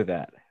gonna do with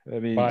that? I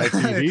mean, buy a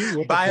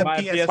TV, buy a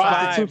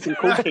PS5.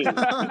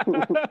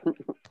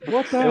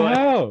 What the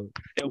hell?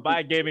 Buy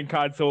a gaming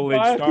console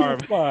and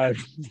starve.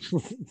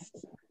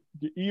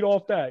 can eat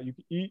off that. You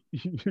can eat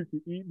you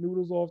can eat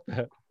noodles off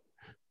that.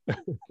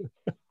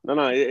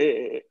 No,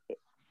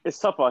 it's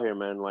tough out here,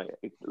 man.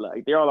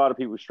 Like there are a lot of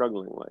people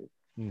struggling. Like,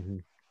 Mm-hmm.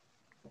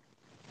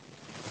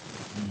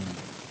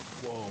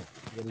 Whoa.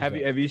 What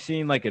is Have you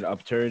seen like an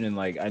upturn in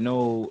like I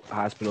know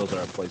hospitals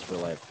are a place for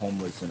like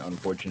homeless and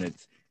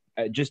unfortunates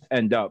just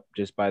end up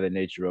just by the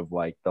nature of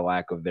like the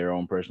lack of their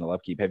own personal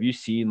upkeep. Have you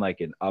seen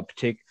like an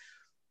uptick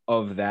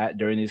of that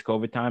during these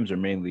COVID times, or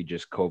mainly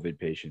just COVID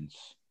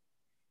patients?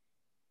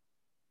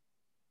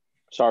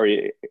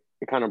 sorry,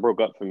 it kind of broke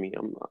up for me.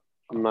 I'm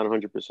not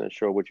 100%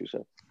 sure what you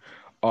said.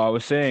 I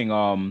was saying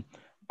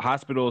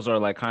hospitals are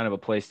like kind of a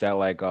place that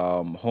like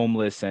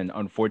homeless and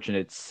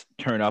unfortunates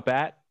turn up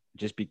at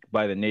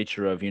by the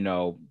nature of, you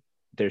know,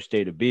 their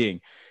state of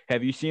being.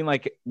 Have you seen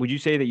like would you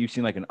say that you've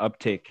seen like an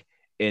uptick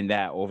in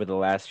that over the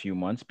last few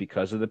months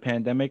because of the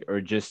pandemic,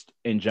 or just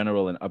in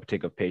general an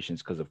uptick of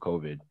patients because of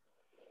COVID?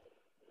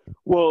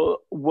 Well,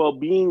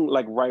 being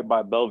like right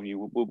by Bellevue,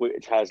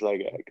 which has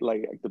like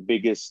the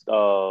biggest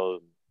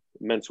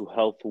mental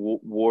health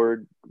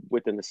ward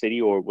within the city,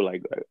 or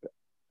like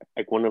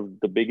one of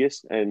the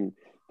biggest, and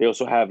they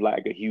also have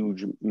like a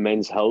huge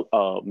men's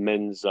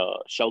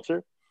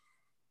shelter.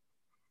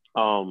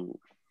 Um,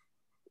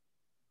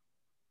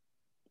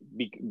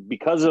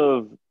 because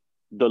of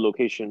the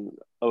location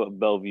of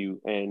Bellevue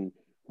and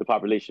the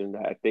population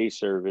that they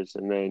service,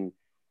 and then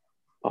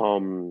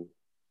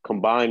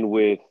combined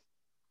with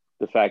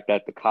the fact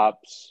that the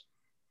cops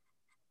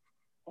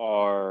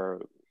are a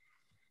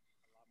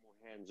lot more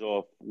hands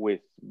off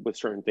with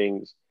certain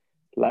things.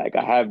 Like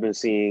I have been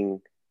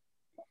seeing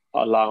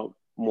a lot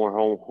more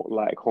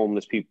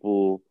homeless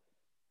people,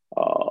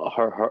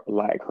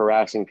 like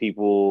harassing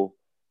people,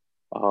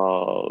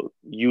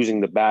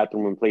 using the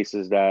bathroom in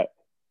places that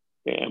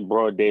in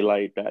broad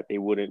daylight that they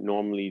wouldn't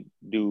normally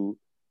do,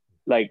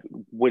 like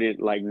wouldn't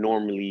like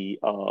normally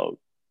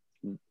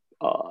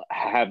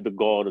have the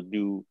gall to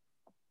do.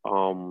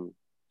 And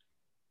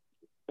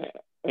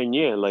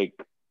yeah, like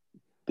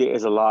there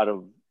is a lot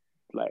of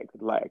like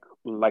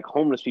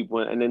homeless people,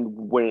 and then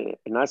when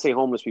I say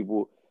homeless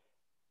people,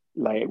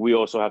 like we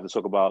also have to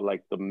talk about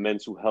like the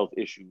mental health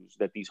issues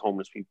that these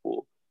homeless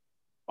people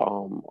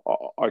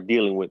are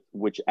dealing with,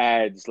 which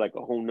adds like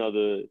a whole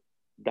nother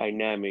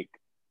dynamic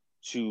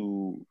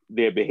to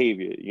their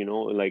behavior, you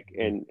know, like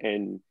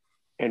and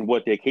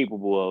what they're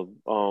capable of.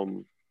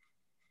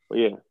 But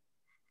yeah.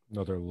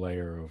 Another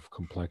layer of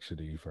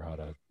complexity for how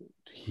to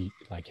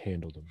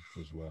handle them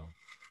as well.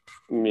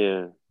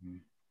 Yeah.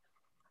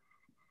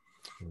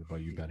 What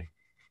about you, Benny?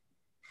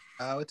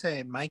 I would say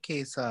in my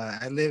case,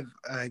 I live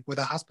with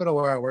the hospital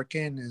where I work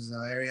in is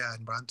an area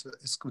in Bronzeville.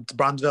 It's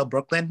Bronzeville,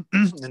 Brooklyn.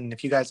 And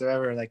if you guys have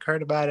ever like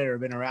heard about it or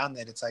been around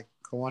it, it's like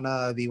one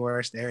of the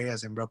worst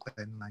areas in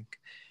Brooklyn. Like,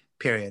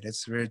 period.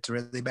 It's a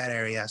really bad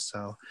area.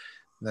 So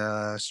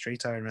the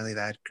streets aren't really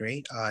that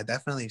great.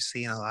 Definitely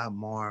seeing a lot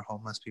more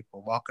homeless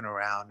people walking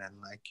around and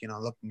like, you know,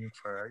 looking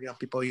for, you know,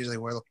 people usually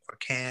were looking for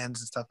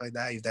cans and stuff like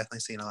that. You've definitely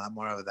seen a lot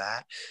more of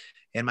that.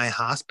 In my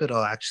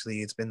hospital,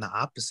 actually, it's been the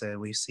opposite.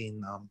 We've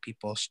seen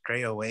people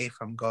stray away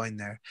from going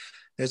there.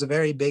 There's a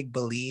very big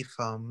belief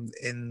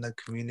in the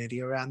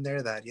community around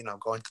there that, you know,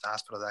 going to the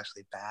hospital is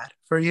actually bad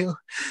for you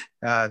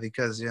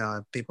because, you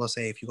know, people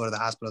say if you go to the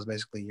hospital,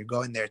 basically you're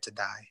going there to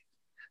die.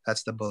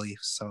 That's the belief.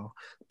 So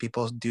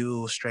people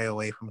do stray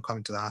away from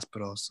coming to the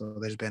hospital. So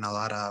there's been a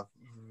lot of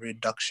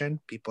reduction.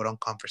 People don't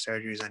come for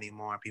surgeries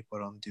anymore. People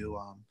don't do.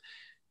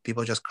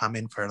 People just come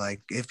in for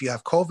like if you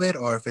have COVID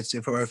or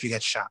if you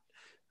get shot.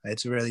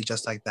 It's really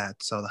just like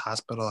that. So the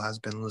hospital has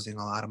been losing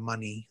a lot of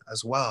money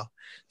as well,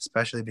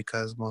 especially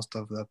because most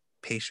of the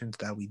patients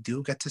that we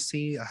do get to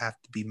see have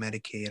to be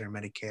Medicaid or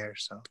Medicare.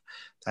 So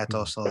that's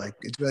also like,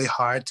 it's really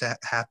hard to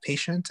have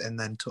patients, and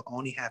then to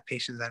only have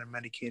patients that are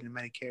Medicaid and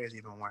Medicare is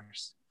even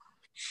worse.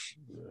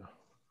 Yeah.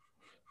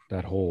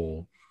 That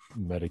whole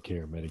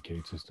Medicare,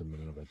 Medicaid system in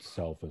and of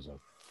itself is a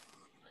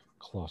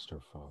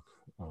clusterfuck.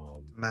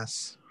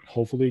 Mess.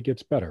 Hopefully it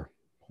gets better.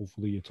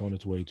 Hopefully it's on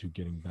its way to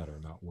getting better,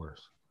 not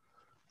worse.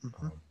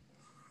 Mm-hmm.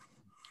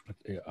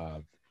 I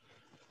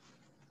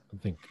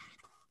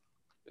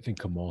think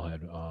Kamal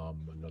had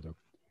another.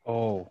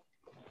 Oh,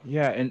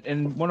 yeah, and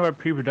in one of our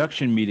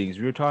pre-production meetings,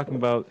 we were talking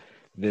about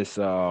this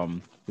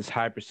this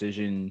high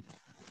precision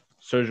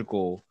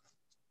surgical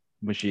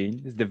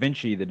machine. It's the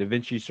Da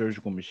Vinci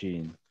surgical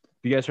machine.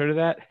 Have you guys heard of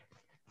that?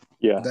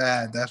 Yeah.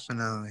 Yeah,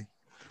 definitely.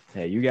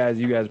 Yeah, you guys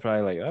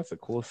probably like, oh, that's the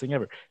coolest thing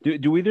ever.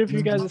 Do either of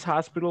you guys'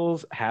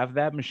 hospitals have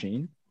that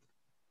machine?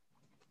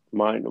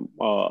 Mine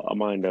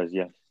does,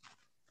 yes.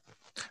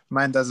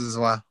 Mine does as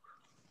well.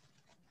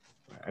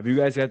 Have you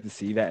guys got to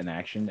see that in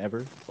action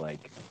ever?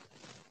 Like,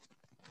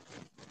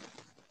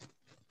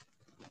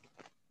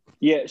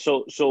 Yeah,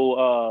 so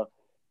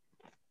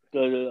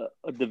the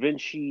Da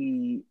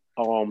Vinci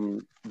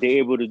they're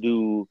able to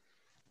do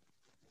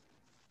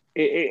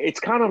it's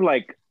kind of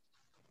like,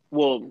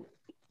 well,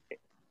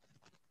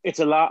 it's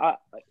a lot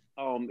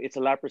it's a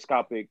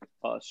laparoscopic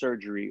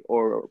surgery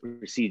or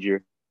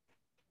procedure.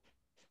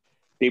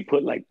 They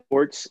put like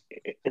ports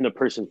in a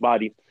person's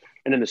body,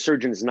 and then the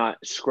surgeon is not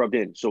scrubbed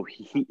in, so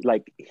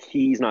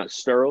he's not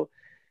sterile.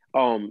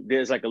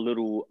 There's like a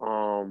little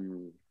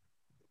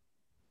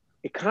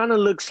it kind of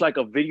looks like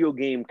a video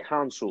game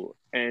console,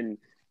 and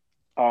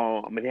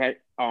it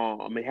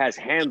has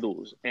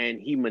handles, and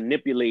he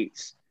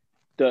manipulates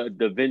the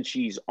Da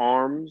Vinci's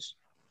arms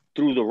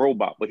through the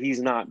robot, but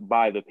he's not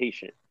by the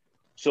patient.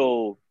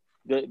 So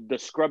the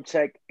scrub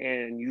tech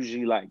and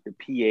usually like the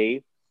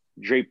PA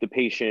drape the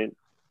patient,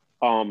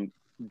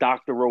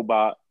 dock the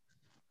robot.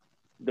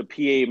 The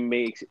PA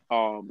makes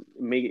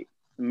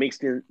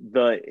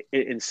the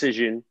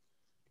incision.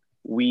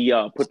 We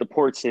put the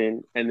ports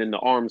in, and then the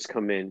arms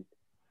come in,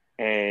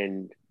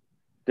 and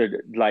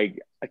the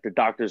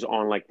doctor's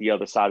on like the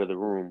other side of the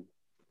room,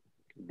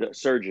 the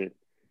surgeon,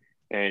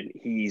 and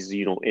he's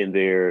in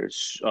there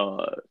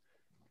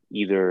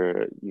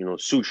either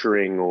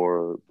suturing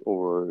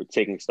or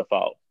taking stuff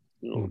out,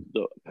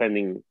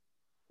 depending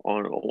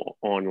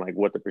on like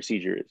what the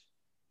procedure is.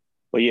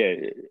 But yeah,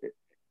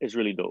 it's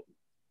really dope.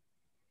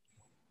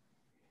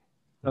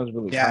 That was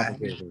really Yeah.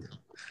 complicated.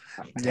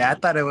 Yeah, I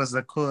thought it was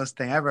the coolest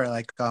thing ever.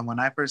 Like when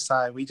I first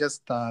saw it, we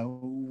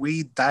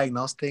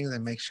diagnosed things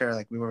and make sure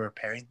like we were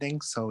repairing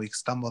things. So we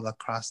stumbled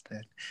across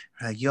it.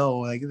 We're like, yo,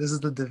 like this is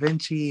the Da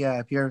Vinci.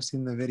 If you ever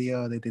seen the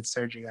video, they did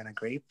surgery on a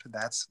grape.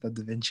 That's the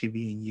Da Vinci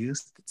being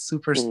used. It's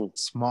super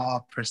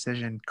small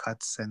precision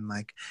cuts and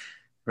like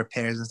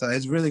repairs and stuff.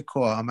 It's really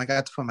cool. I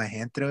got to put my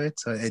hand through it,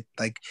 so it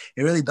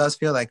really does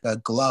feel like a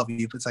glove.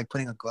 It's like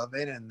putting a glove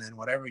in, and then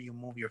whatever you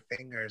move your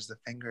fingers, the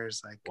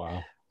fingers like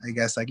wow. I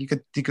guess like you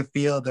could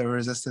feel the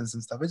resistance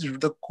and stuff. It's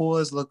the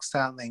coolest look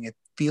sounding. It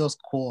feels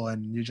cool,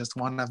 and you just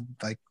want to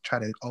like try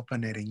to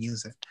open it and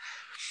use it.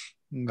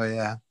 But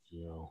yeah,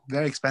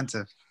 very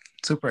expensive,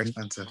 super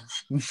expensive.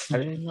 I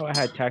didn't know it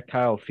had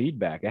tactile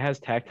feedback. It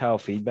has tactile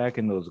feedback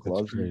in those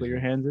gloves you put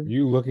your hands in. Are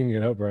you looking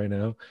it up right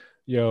now?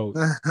 Yo,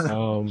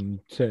 to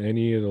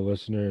any of the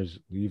listeners,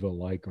 leave a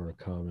like or a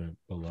comment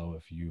below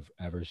if you've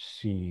ever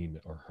seen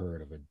or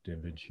heard of a Da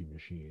Vinci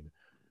machine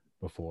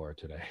before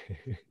today.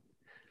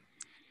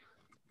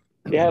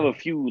 They have a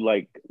few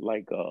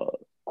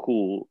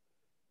cool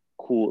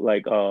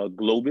like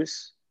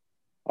Globus.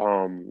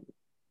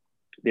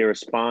 They're a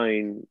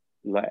spine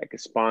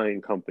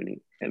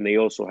company, and they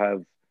also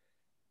have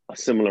a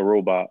similar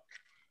robot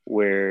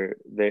where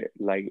they're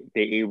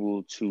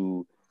able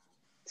to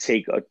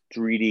take a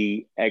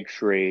 3D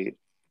X-ray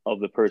of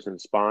the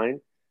person's spine.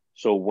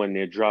 So when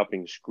they're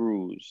dropping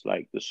screws,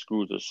 like the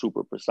screws are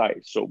super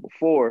precise. So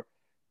before,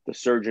 the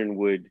surgeon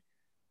would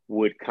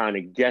kind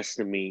of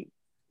guesstimate,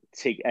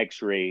 take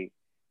X-ray,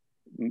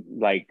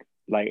 like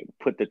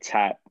put the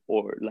tap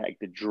or like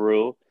the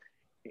drill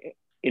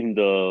in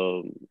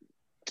the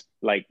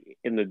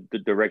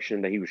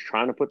direction that he was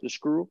trying to put the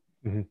screw.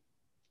 Mm-hmm.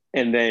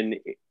 And then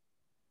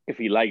if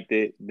he liked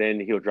it, then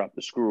he'll drop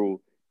the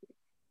screw.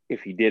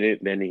 If he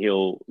didn't, then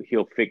he'll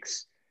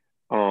fix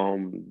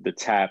the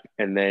tap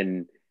and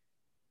then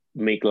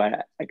make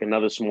like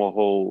another small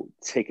hole,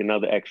 take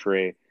another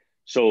X-ray.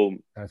 So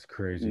that's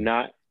crazy.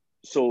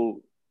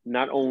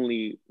 Not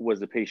only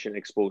was the patient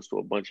exposed to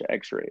a bunch of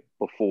X-ray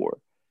before,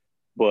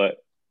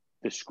 but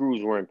the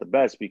screws weren't the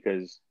best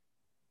because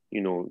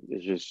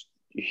it's just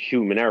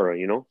human error.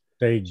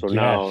 They guessed.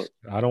 Now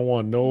I don't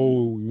want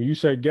no. When you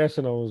said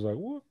guessing, I was like,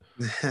 what?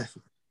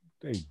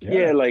 They guess.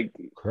 Yeah, like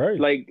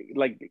crazy.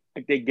 Like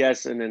they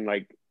guess and then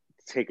like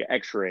take an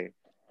X-ray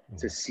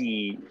to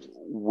see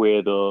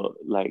where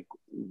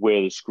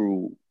the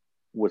screw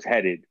was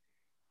headed,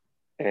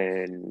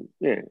 and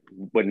yeah.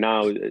 But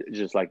now it's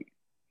just like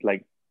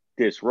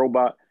this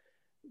robot,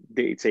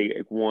 they take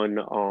one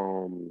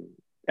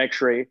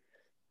X-ray,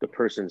 the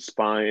person's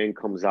spine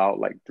comes out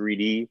like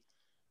 3D,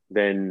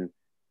 then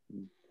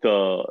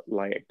the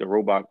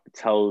robot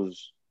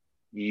tells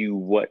you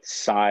what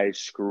size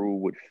screw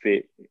would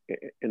fit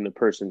in the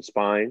person's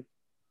spine.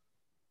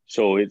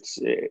 So it's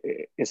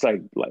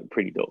like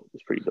pretty dope.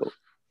 It's pretty dope.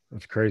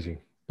 That's crazy.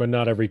 But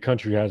not every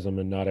country has them,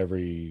 and not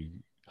every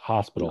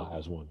hospital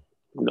has one.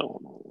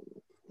 No,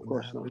 of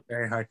course not.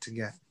 Very hard to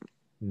get.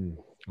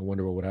 I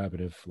wonder what would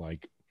happen if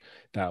like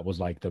that was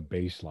like the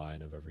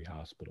baseline of every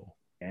hospital.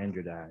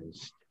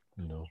 Standardized.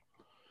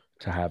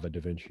 To have a Da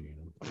Vinci.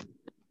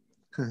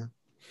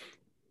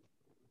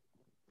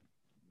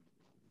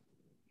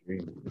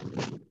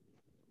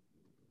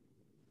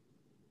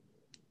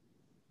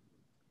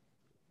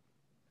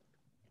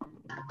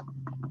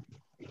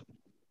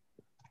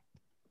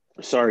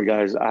 Sorry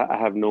guys, I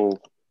have no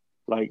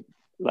like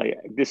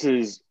this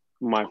is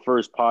my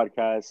first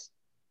podcast,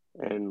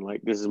 and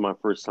like this is my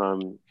first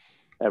time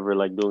ever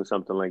like doing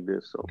something like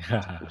this, so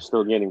I'm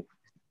still getting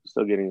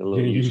a little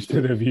used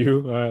to the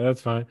view.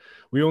 That's fine.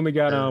 We only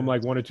got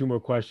like one or two more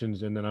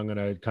questions, and then I'm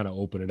gonna kind of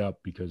open it up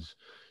because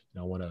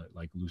I want to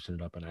like loosen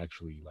it up and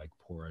actually like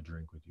pour a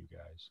drink with you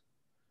guys.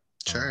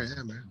 Sure,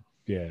 yeah, man.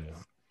 Yeah.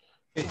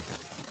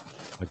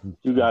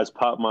 You guys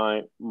pop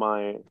my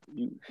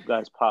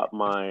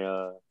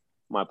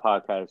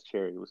podcast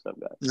cherry. What's up,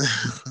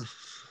 guys?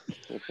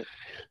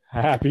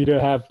 Happy to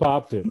have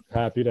popped it.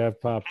 Happy to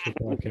have popped the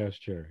podcast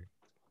cherry.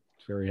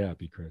 Very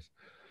happy, Chris.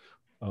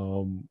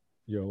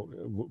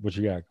 What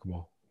you got? Come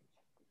on.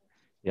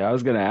 Yeah, I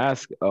was gonna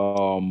ask a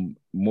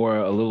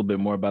little bit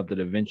more about the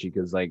Da Vinci,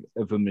 because like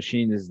if a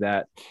machine is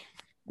that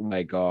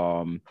like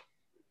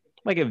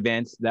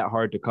advanced, that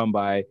hard to come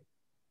by,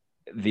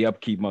 the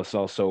upkeep must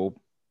also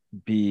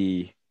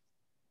be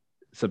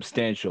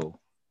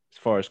substantial as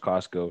far as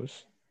cost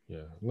goes. Yeah,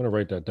 I'm gonna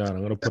write that down.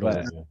 I'm gonna put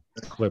But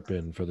a clip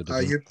in for the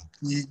Oh, debate.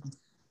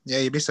 yeah,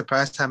 you'd be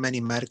surprised how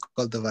many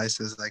medical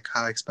devices, like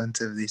how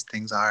expensive these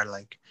things are.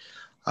 Like,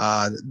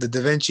 the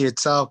Da Vinci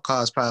itself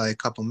costs probably a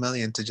couple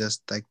million to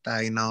just like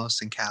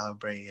diagnose and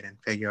calibrate and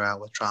figure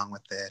out what's wrong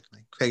with it,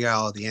 like figure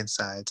out all the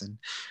insides, and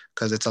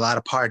because it's a lot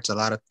of parts, a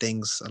lot of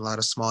things, a lot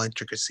of small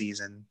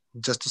intricacies, and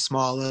just a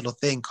small little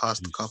thing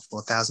costs a couple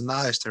of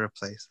 $1,000s to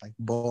replace, like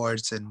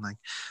boards and like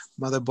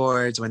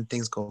motherboards when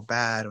things go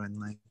bad, when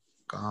like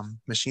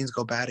machines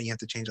go bad and you have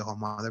to change the whole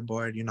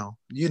motherboard. You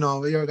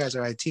guys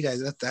are IT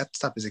guys. That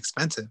stuff is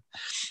expensive,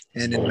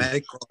 and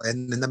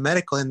in the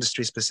medical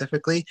industry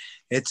specifically,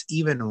 it's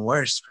even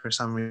worse for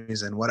some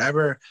reason.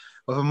 Whatever,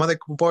 if a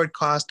motherboard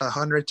cost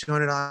 $100,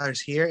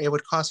 $200 here, it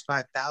would cost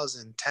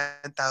 $5,000,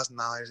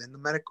 $10,000 in the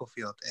medical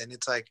field, and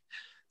it's like,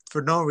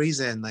 for no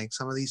reason. Like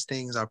some of these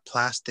things are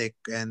plastic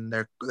and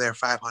they're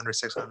 $500,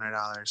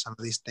 $600. Some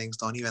of these things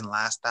don't even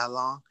last that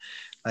long.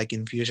 Like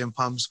infusion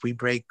pumps, we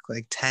break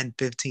like 10,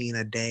 15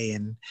 a day,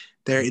 and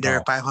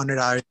they're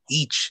 $500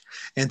 each.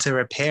 And to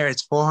repair,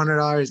 it's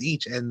 $400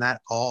 each, and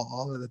that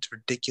all of it's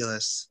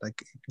ridiculous.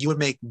 Like you would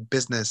make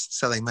business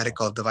selling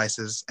medical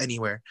devices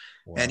anywhere,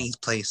 any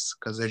place,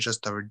 because they're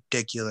just a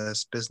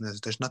ridiculous business.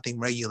 There's nothing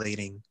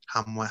regulating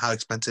how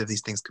expensive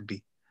these things could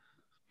be.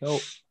 So,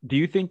 do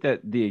you think that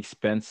the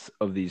expense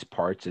of these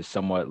parts is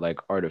somewhat like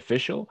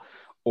artificial,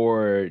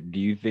 or do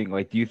you think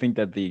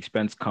that the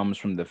expense comes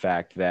from the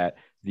fact that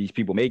these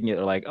people making it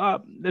are like,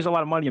 oh, there's a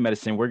lot of money in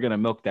medicine, we're gonna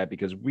milk that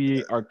because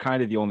we are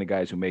kind of the only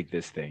guys who make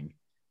this thing?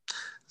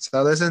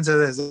 So listen to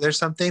this. There's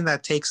something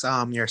that takes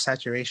your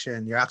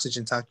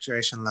oxygen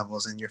saturation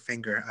levels in your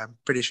finger. I'm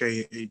pretty sure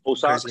you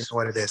guys know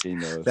what it is.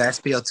 The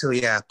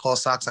SpO2, yeah,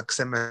 pulse ox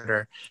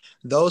oximeter.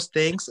 Those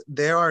things,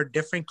 there are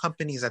different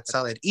companies that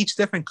sell it. Each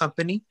different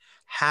company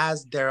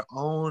has their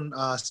own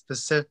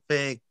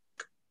specific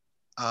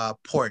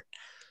port.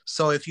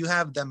 So if you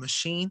have the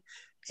machine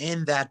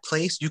in that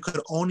place, you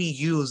could only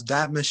use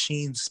that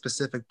machine's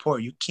specific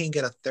port. You can't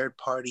get a third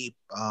party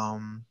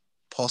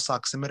pulse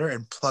oximeter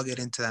and plug it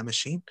into that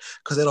machine,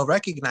 because it'll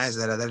recognize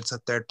that it's a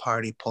third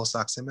party pulse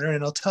oximeter, and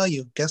it'll tell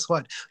you, guess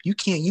what? You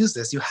can't use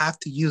this. You have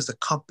to use the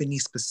company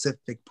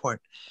specific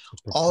port.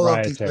 All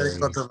of these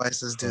medical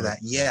devices do that.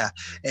 Yeah.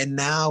 And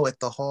now with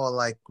the whole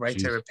like right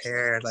to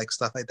repair, like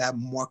stuff like that,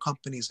 more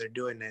companies are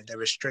doing it. They're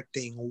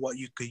restricting what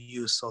you could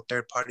use. So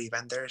third party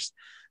vendors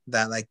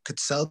that like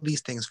could sell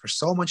these things for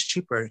so much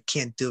cheaper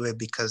can't do it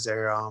because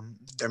their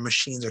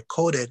machines are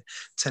coded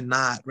to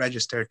not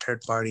register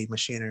third party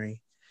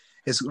machinery.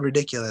 It's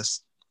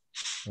ridiculous.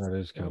 That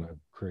is kind of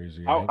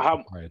crazy.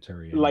 How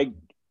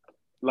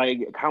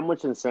how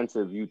much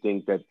incentive you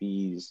think that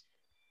these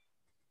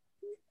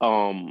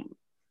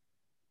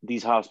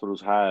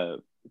hospitals have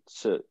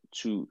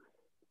to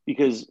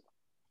because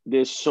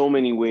there's so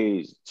many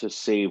ways to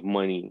save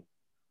money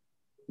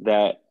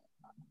that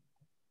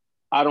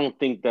I don't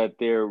think that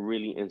they're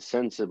really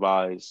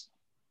incentivized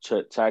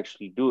to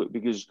actually do it,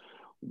 because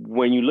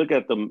when you look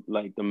at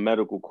the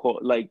medical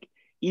cost, like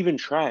even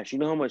trash, you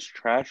know how much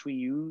trash we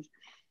use,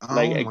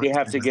 like they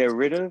have to get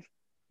rid of.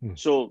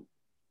 So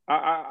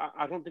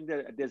I don't think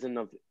that there's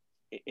enough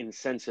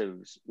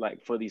incentives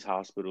like for these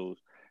hospitals.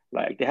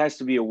 Like there has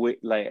to be a way,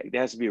 like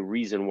there has to be a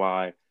reason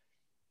why,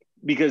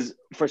 because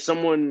for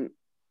someone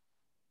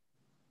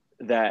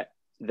that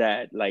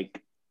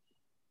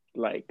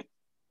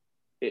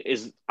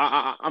is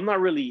I'm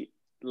not really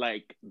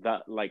like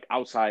that, like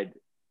outside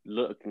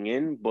looking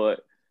in,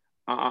 but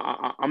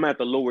I'm at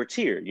the lower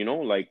tier,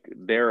 like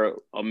there are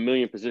a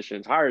million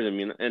positions higher than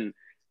me, and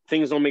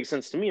things don't make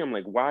sense to me. I'm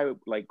like, why,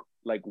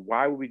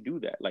 why would we do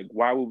that? Like,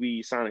 why would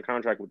we sign a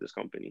contract with this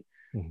company?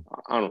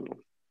 I don't know.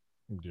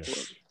 Yeah.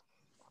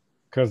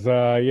 Because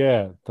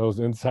those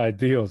inside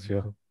deals,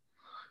 yo.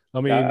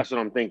 I mean, that's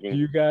what I'm thinking.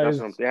 You guys,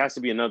 there has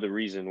to be another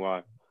reason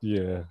why.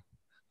 Yeah.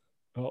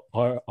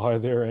 Are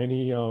there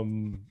any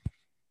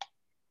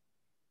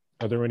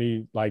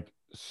like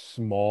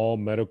small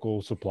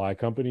medical supply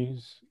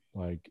companies?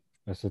 Like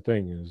that's the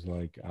thing, is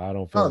like I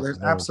don't feel. Oh, there's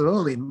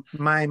absolutely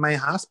my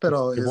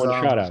hospital Give is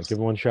one shout out. Give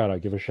one shout out.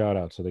 Give a shout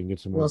out so they can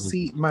get some. Well,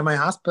 see, my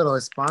hospital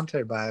is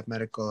sponsored by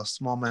a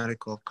small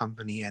medical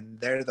company, and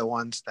they're the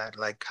ones that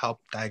like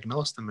help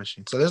diagnose the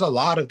machine. So there's a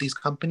lot of these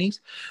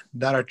companies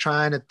that are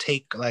trying to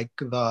take like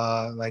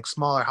the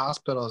smaller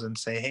hospitals and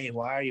say, hey,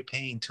 why are you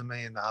paying $2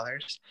 million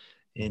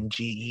in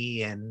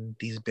GE and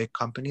these big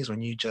companies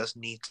when you just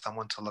need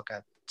someone to look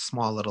at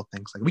small little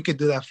things? Like we could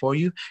do that for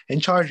you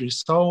and charge you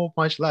so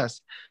much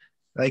less.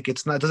 Like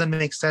it doesn't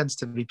make sense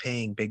to be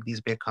paying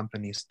these big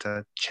companies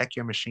to check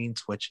your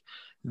machines, which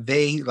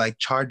they like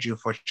charge you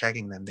for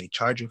checking them. They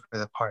charge you for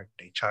the part.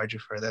 They charge you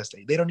for this.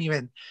 They don't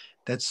even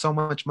that's so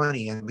much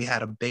money. And we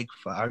had a big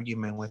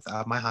argument with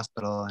my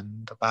hospital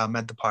and the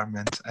biomed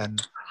department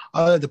and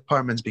other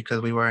departments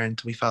because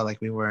we felt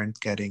like we weren't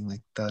getting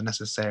like the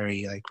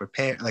necessary like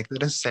repair, like the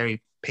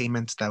necessary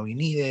payments that we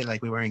needed.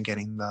 Like we weren't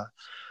getting the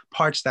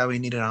parts that we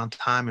needed on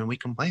time. And we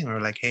complained. We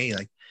were like, hey,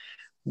 like,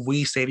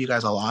 we save you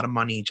guys a lot of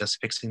money just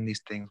fixing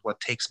these things.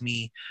 What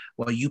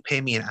you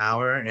pay me an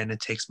hour and it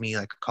takes me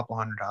like a couple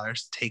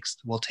 $100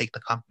 will take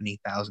the company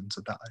thousands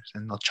of dollars,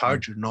 and they'll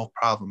charge you no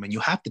problem. And you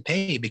have to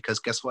pay because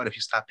guess what? If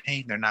you stop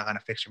paying, they're not going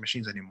to fix your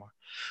machines anymore.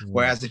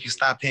 Whereas if you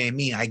stop paying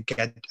me, I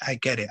get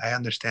it. I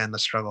understand the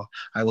struggle.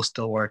 I will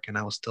still work and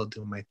I will still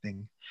do my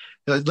thing.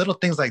 Little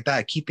things like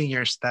that, keeping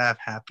your staff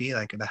happy,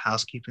 like the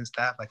housekeeping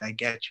staff. Like I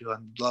get you, I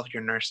love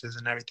your nurses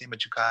and everything,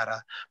 but you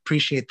gotta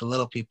appreciate the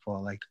little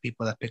people, like the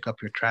people that pick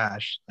up your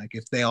trash. Like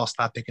if they all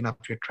stop picking up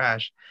your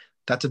trash,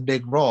 that's a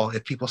big role.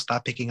 If people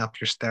stop picking up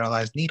your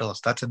sterilized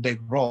needles, that's a big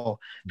role.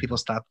 People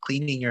stop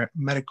cleaning your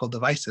medical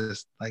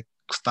devices, like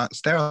stop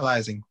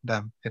sterilizing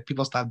them. If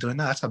people stop doing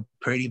that, that's a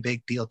pretty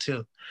big deal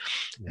too.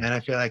 And I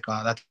feel like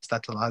that's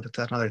a lot.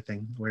 That's another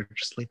thing. We're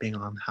just sleeping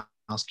on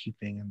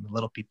housekeeping and the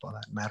little people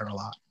that matter a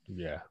lot.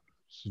 Yeah,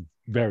 it's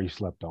very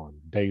slept on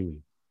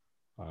daily.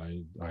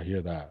 I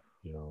hear that.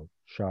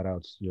 Shout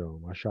outs.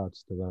 My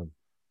shots to them.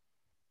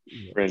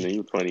 Brandon,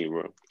 you funny,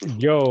 bro.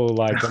 Yo,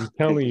 like I'm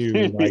telling you,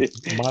 like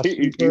my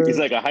super, he's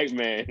like a hype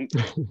man.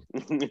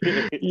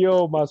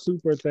 Yo, my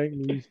super thanked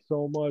me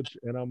so much,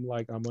 and I'm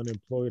like, I'm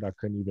unemployed. I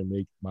couldn't even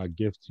make my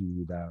gift to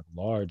you that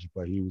large,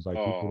 but he was like,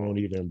 people don't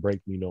even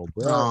break me no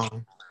bread.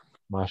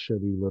 My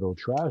shitty little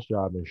trash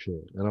job and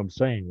shit. And I'm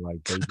saying,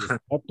 like, they just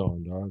slept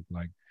on, dog.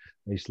 Like,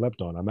 they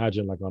slept on.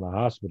 Imagine, like, on a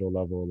hospital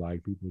level,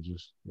 like, people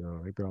just,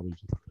 they probably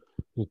just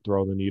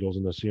throw the needles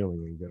in the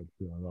ceiling and get,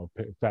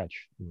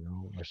 fetch,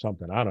 or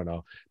something. I don't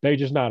know. They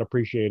just not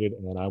appreciated,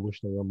 and I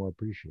wish they were more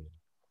appreciated.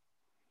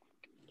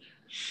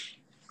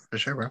 For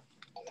sure, bro.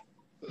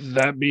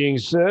 That being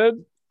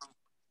said,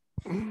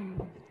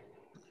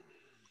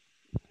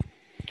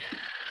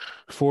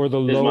 for the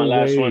this is low my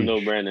last wage one,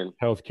 though, Brandon.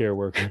 Healthcare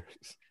workers,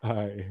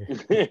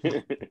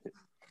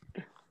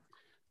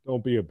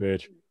 don't be a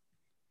bitch.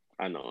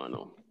 I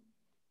know.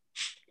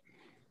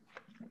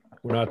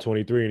 We're not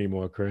 23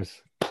 anymore,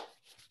 Chris.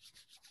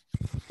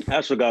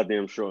 That's for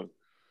goddamn sure.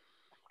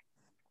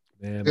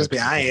 Man,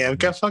 I am.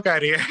 Get the fuck out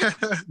of here.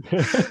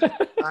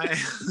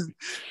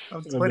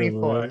 I'm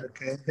 24.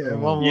 Okay. Yeah,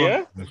 one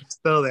more. I'm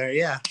still there.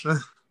 Yeah.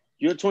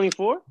 You're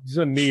 24? He's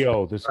a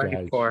Neo, this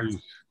 24. guy. He's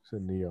a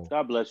Neo.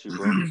 God bless you,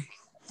 bro.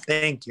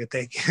 Thank you.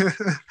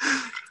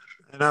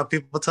 I know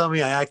people tell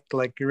me I act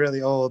like you're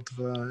really old,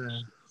 but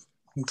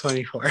I'm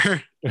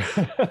 24.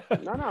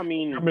 No, I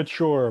mean... You're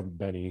mature,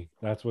 Benny.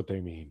 That's what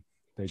they mean.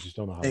 They just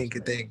don't know how Thank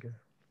you.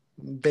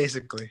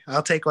 Basically.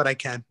 I'll take what I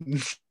can.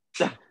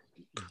 Oh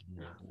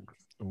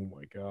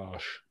my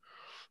gosh.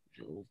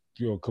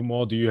 Yo,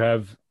 Kamal, do you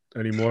have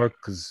any more?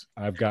 Because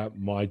I've got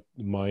my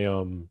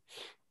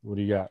what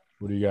do you got?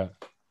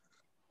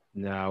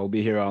 Nah, we'll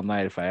be here all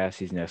night if I ask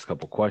these next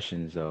couple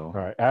questions, though.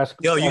 All right, ask.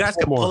 Yo, you guys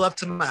can more. pull up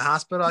to my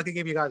hospital. I can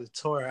give you guys a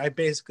tour. I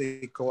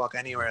basically can walk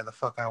anywhere the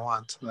fuck I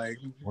want. Like,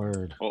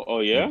 word. Oh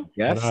yeah?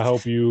 Yes. Can I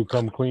help you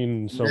come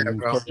clean some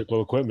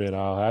surgical equipment?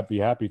 I'll be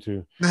happy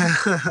to.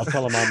 I'll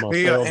tell them I'm a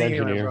failed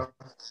engineer.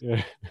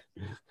 Yeah.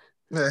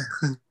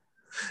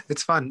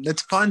 It's fun.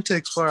 It's fun to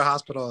explore a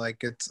hospital.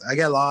 Like I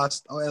get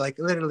lost like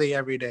literally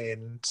every day,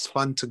 and it's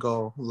fun to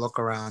go look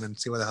around and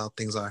see what the hell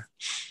things are.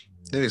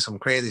 There's some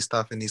crazy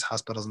stuff in these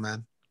hospitals,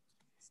 man.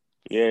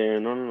 Yeah,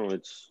 no.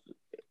 It's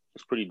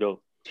pretty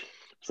dope.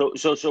 So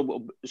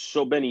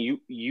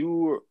Benny,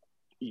 you're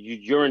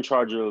in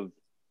charge of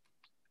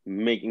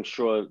making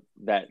sure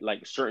that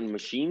like certain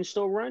machines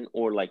still run,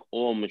 or like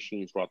all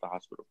machines throughout the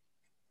hospital?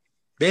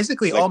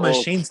 Basically like all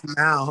machines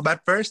now.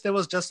 But first it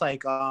was just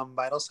like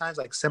vital signs,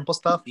 like simple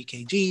stuff,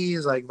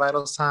 EKGs, like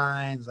vital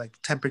signs, like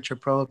temperature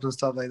probes and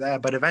stuff like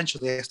that. But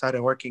eventually I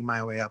started working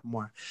my way up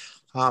more.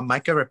 I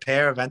could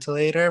repair a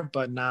ventilator,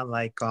 but not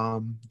like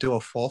do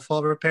a full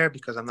repair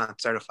because I'm not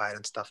certified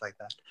and stuff like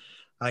that.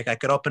 Like I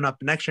could open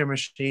up an X-ray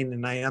machine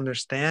and I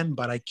understand,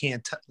 but I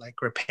can't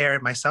like repair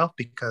it myself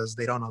because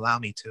they don't allow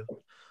me to.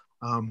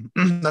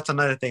 That's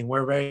another thing.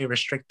 We're very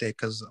restricted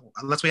because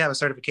unless we have a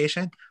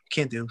certification, we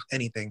can't do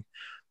anything.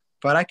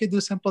 But I could do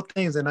simple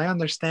things, and I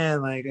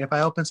understand. Like if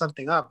I open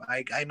something up,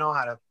 I know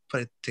how to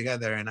put it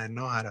together and I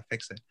know how to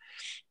fix it.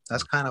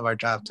 That's kind of our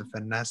job, to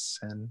finesse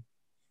and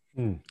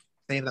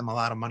save them a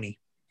lot of money.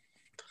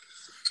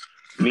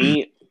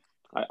 Me,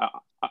 I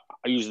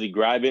usually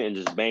grab it and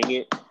just bang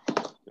it. You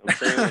know what I'm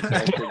saying?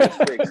 That shit gets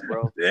fixed,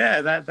 bro.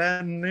 Yeah,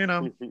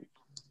 then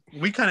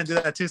we kind of do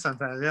that too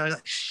sometimes.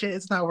 Like shit,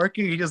 it's not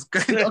working. You just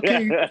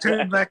turn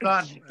it back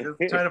on.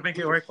 Just try to make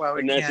it work while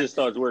we can. And that just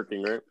starts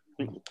working, right?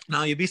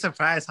 No, you'd be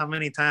surprised how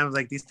many times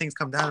like these things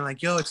come down and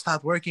like, yo, it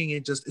stopped working.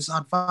 It's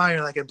on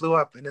fire, like it blew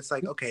up, and it's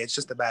like, okay, it's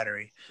just the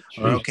battery,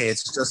 or okay,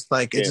 it's just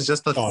like it's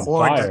just the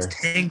cord that's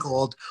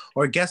tangled,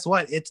 or guess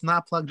what, it's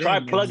not plugged in. Try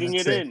plugging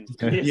it in.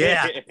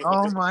 Yeah.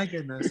 Oh my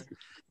goodness.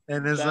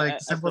 And it's like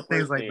simple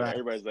things like that.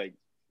 Everybody's like,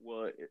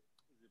 well, is it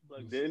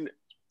plugged in?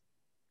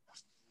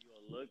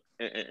 look,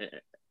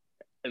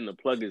 and the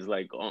plug is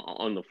like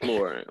on the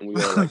floor, and we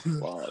all like,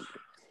 fuck.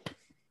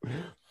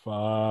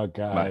 Fuck,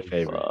 guys. My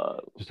favorite.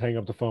 Just hang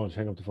up the phone. Just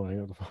hang up the phone.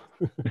 Hang up the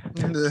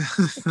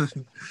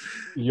phone.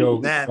 Yo,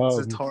 Man,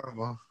 this is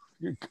horrible.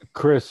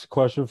 Chris,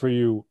 question for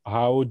you.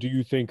 How do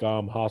you think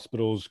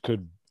hospitals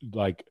could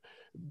like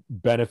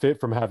benefit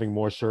from having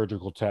more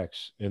surgical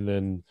techs? And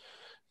then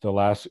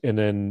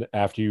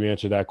after you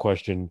answer that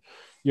question,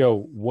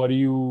 what do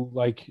you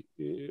like?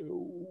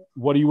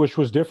 What do you wish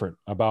was different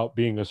about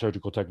being a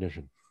surgical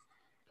technician?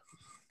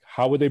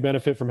 How would they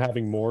benefit from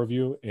having more of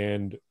you?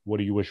 And what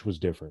do you wish was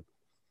different?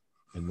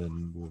 And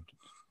then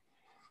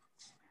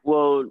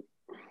well,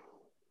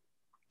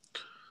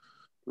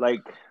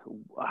 like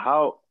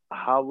how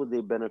would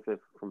they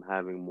benefit from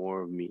having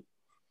more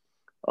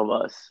of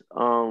us?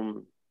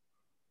 I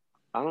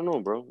don't know,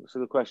 bro. It's a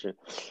good question.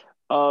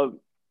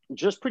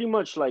 Just pretty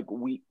much like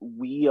we're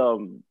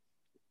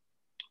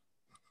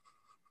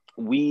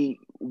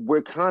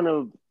kind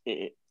of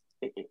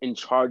in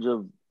charge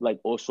of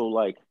like also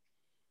like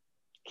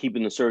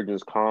keeping the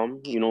surgeons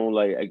calm,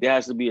 like there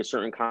has to be a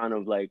certain kind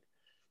of like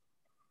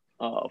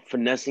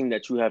finessing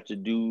that you have to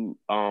do.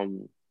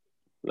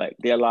 Like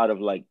there are a lot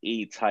of like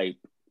A type,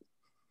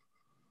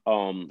 a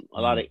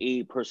lot of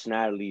A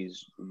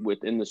personalities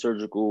within the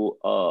surgical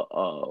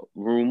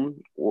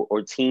room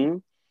or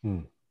team.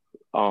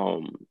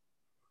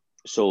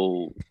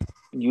 So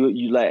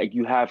you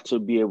have to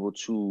be able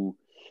to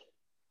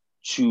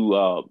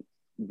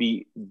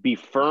be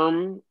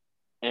firm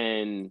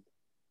and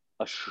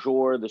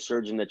assure the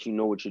surgeon that you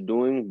know what you're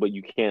doing, but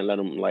you can't let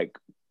them like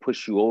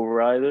push you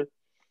over either.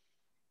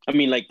 I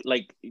mean,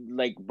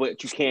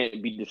 but you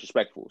can't be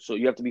disrespectful. So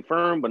you have to be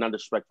firm, but not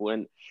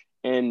disrespectful.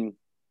 And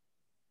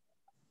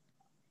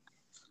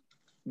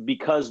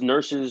because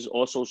nurses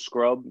also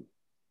scrub,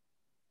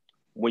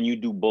 when you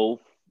do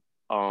both,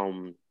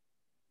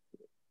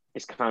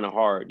 it's kind of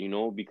hard,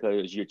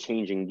 because you're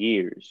changing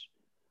gears.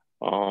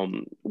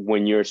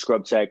 When you're a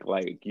scrub tech,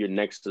 like you're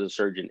next to the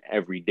surgeon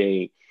every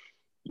day,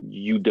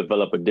 you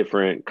develop a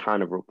different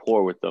kind of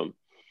rapport with them.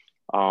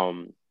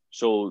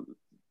 So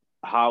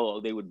how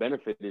they would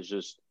benefit is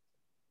just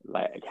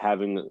like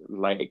having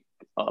like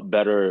a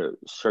better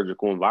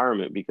surgical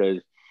environment,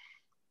 because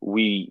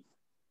we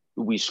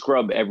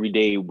scrub every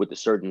day with the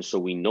surgeons, so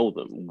we know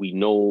them. We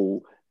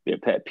know their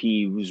pet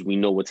peeves. We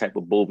know what type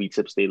of Bovie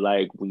tips they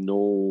like. We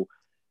know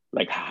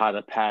like how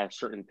to pass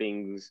certain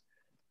things,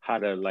 how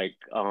to like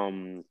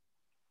from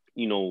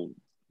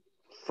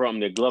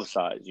their glove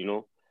size,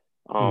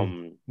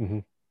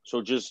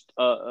 So just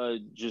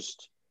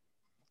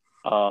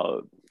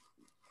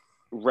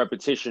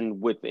repetition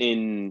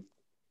within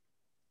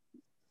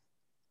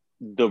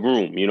the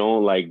room,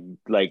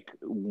 like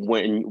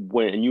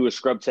when you a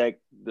scrub tech,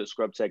 the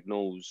scrub tech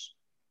knows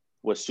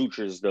what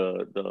sutures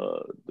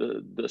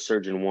the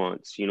surgeon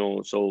wants,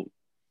 so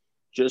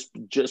just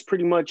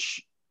pretty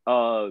much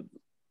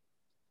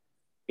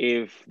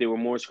if there were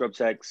more scrub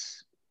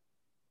techs,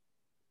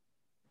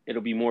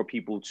 it'll be more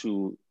people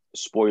to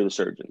spoil the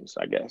surgeons,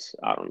 I guess.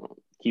 I don't know.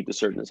 Keep the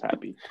surgeons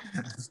happy.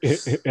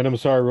 And I'm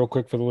sorry, real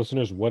quick for the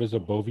listeners, what is a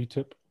Bovie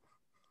tip?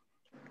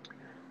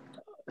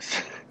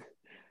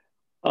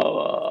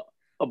 A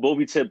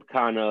Bovie tip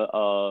kind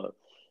of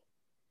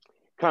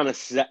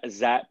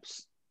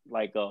zaps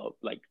like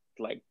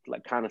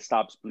kind of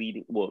stops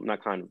bleeding. Well,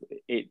 not kind of.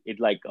 It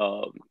like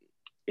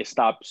it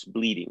stops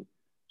bleeding.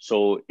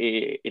 So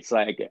it's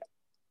like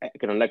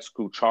an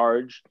electrical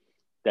charge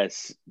that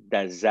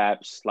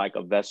zaps like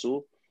a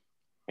vessel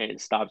and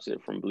stops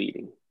it from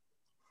bleeding.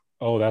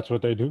 Oh, that's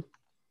what they do?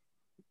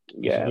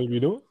 Yeah. That's what they be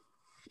doing?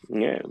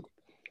 Yeah.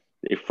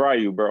 They fry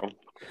you, bro.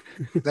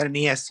 Is that an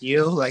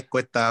ESU, like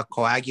with the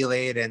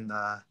coagulate and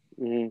the...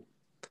 Mm-hmm.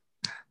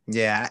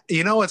 Yeah.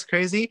 You know what's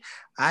crazy?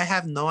 I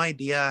have no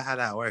idea how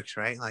that works,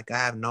 right? Like I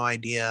have no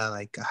idea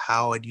like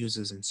how it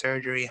uses in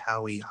surgery,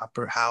 how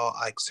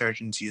like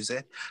surgeons use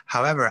it.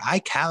 However, I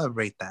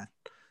calibrate that.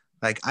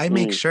 Like I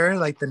make sure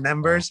like the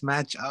numbers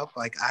match up.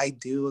 Like I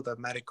do the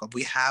medical.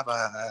 We have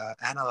a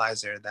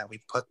analyzer that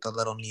we put the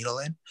little needle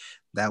in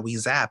that we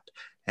zap,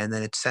 and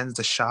then it sends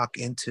the shock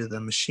into the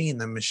machine.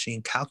 The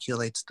machine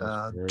calculates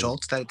the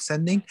jolts that it's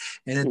sending,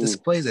 and it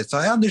displays it. So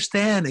I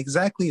understand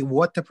exactly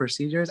what the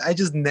procedure is. I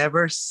just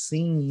never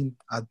seen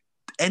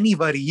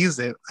anybody use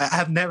it. I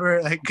have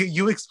never, like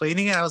you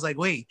explaining it, I was like,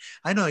 wait,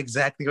 I know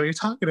exactly what you're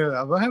talking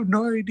about, but I have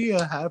no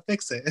idea how to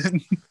fix it.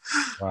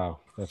 Wow,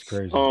 that's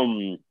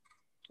crazy.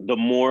 The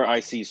more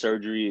I see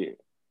surgery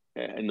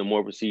and the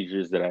more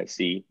procedures that I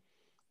see,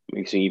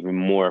 makes me even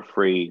more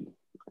afraid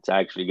to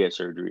actually get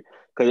surgery.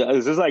 Because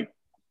it's just like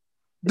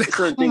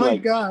certain thing,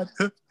 like, God.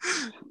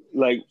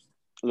 like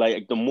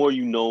the more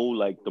you know,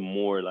 like the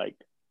more like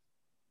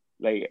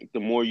the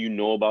more you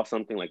know about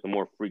something, like the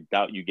more freaked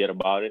out you get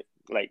about it.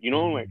 Like,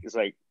 like it's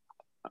like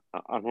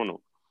I don't know.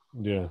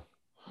 Yeah.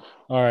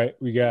 All right,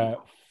 we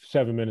got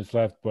 7 minutes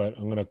left, but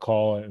I'm gonna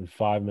call it in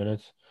 5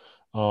 minutes.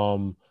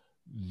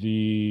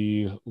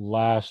 The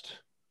last.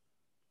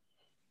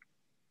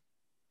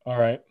 All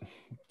right,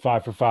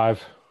 5 for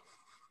 5.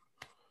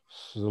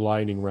 This is the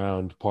lightning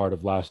round part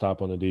of Last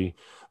Stop on the D.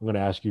 I'm going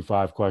to ask you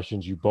 5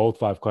 questions. You both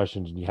 5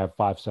 questions, and you have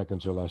 5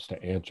 seconds or less to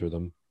answer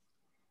them.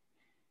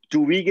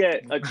 Do we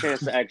get a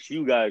chance to ask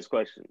you guys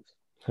questions?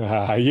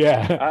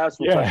 Yeah. I asked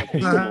some Yeah.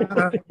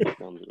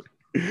 questions.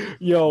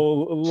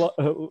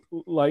 Yo,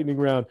 lightning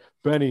round.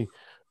 Benny,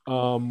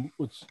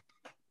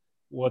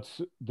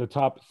 what's the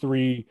top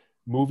 3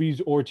 movies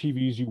or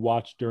TVs you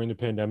watched during the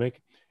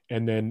pandemic?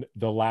 And then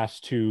the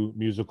last 2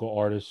 musical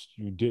artists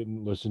you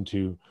didn't listen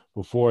to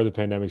before the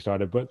pandemic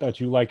started, but that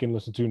you like and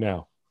listen to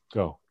now.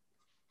 Go.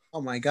 Oh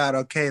my God.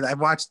 Okay. I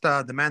watched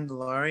The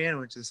Mandalorian,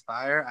 which is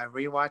fire. I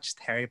rewatched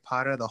Harry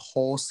Potter, the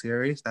whole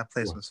series. That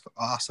place was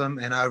awesome.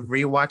 And I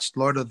rewatched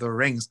Lord of the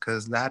Rings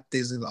because that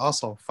is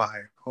also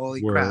fire.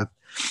 Holy crap.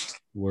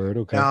 Word.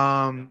 Okay.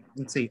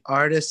 Let's see.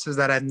 Artists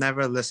that I've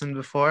never listened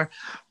before.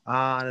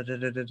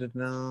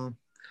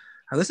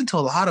 I listened to a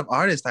lot of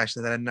artists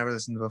actually that I've never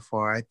listened to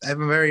before.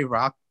 I'm a very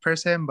rock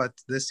person, but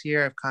this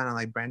year I've kind of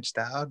like branched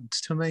out.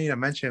 It's too many to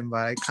mention,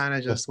 but I kind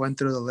of just went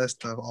through the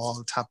list of all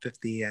the top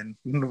 50 and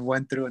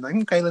went through and like,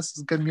 okay, this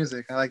is good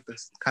music. I like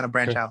this. Kind of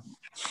branch out.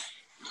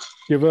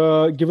 Give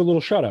a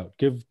little shout out.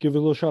 Give a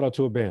little shout out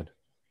to a band.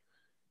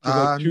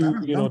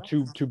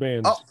 Two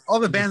bands. All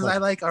the bands I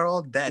like are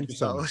all dead.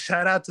 So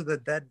shout out to the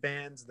dead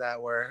bands that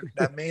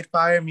made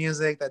fire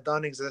music that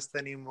don't exist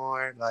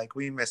anymore. Like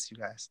we miss you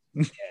guys.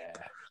 Yeah.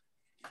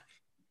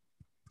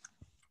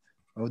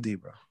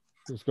 OD, bro.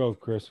 Let's go,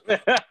 Chris.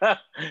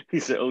 He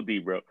said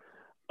OD, bro.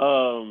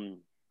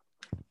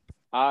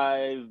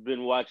 I've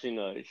been watching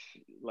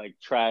like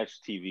trash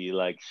TV,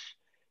 like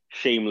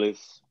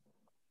Shameless.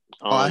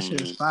 That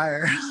shit is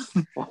fire.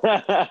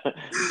 I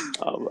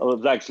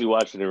was actually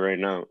watching it right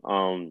now.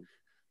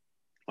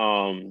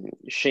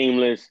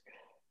 Shameless.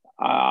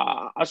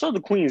 I saw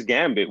The Queen's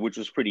Gambit, which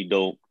was pretty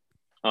dope.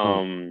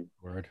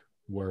 Word.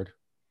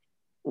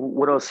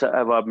 What else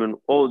have I been?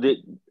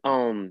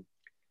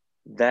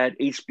 That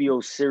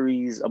HBO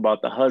series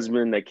about the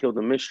husband that killed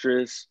the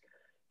mistress.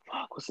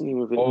 Fuck, what's the name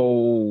of it?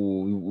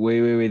 Oh,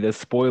 wait. The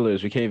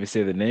spoilers. We can't even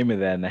say the name of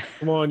that now.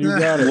 Come on, you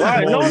got it.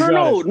 Why?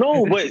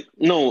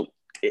 No.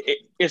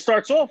 It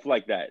starts off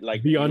like that.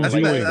 Like The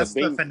Undoing. That's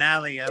the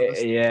finale of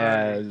the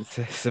Yeah,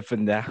 it's the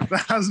finale.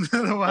 That was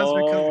because of my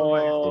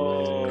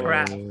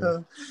crap.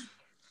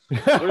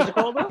 What is it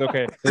called?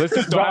 Okay, let's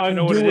just don't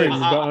know what it is.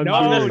 No.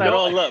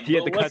 You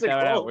have to cut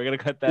that out. We're gonna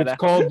cut that out. It's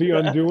called The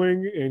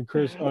Undoing, and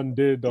Chris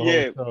undid the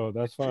whole show.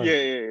 That's fine.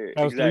 Yeah.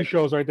 That was 3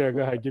 shows right there.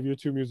 Go ahead, give your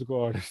 2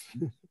 musical artists.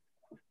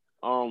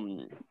 A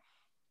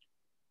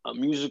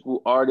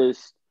musical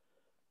artist.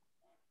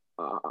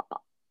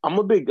 I'm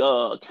a big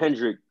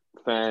Kendrick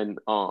fan.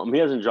 He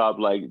hasn't dropped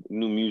like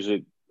new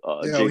music.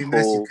 We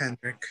miss you,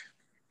 Kendrick.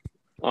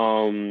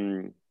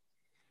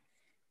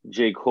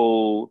 J.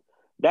 Cole.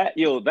 That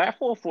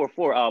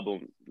 444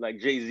 album,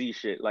 like Jay-Z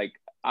shit, like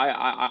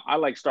I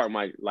like start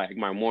my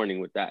morning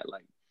with that.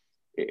 Like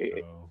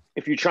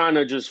if you're trying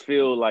to just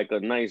feel like a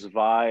nice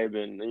vibe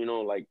and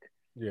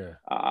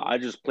I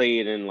just play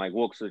it and like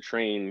walks the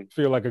train.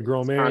 Feel like a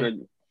grown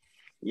man.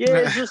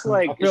 It's just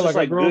like I feel like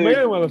a grown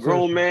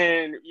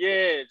man.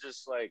 Yeah,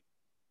 just like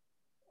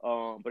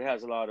but it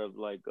has a lot of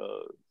like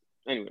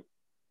anyway.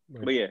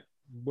 Right. But yeah.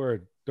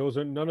 Word.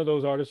 None of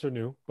those artists are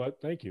new, but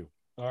thank you.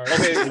 All right.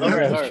 Okay. All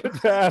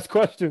right. Ask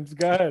questions.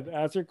 Go ahead.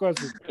 Ask your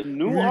questions.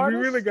 New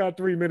artists? We really got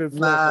 3 minutes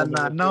left.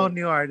 No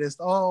new artists.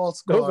 All old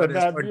school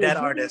artists or dead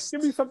artists.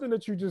 Give me something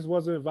that you just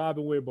wasn't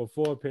vibing with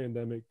before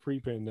pandemic,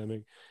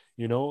 pre-pandemic.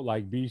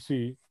 Like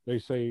BC. They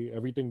say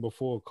everything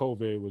before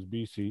COVID was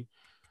BC.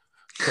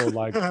 So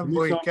like, you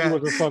wasn't fucking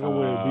with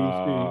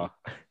BC.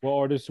 What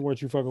artists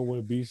weren't you fucking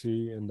with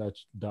BC, and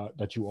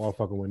that you are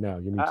fucking with now?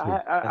 Give me 2.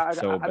 That's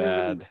so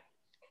bad.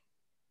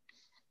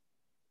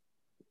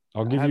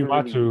 I'll give you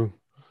my 2.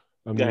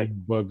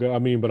 But I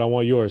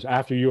want yours.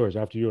 After yours.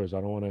 I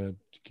don't want to.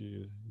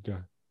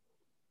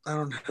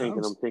 I'm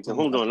thinking.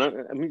 Hold on.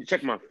 Let me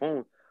check my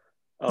phone.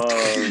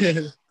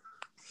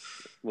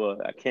 Well,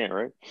 I can't,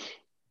 right?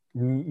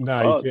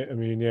 No,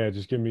 you can't.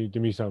 Just give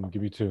me something.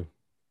 Give me 2.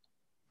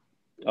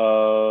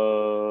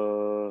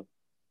 That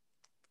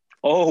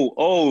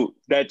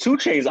 2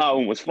 Chainz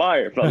album was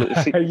fire,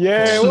 fellas.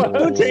 Yeah, 2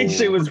 Chainz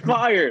shit was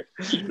fire.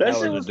 That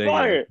shit was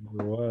fire.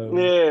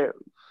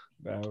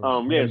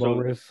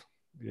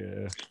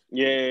 Yeah.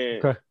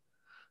 Yeah.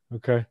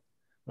 Okay.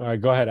 All right,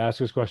 go ahead.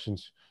 Ask us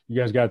questions.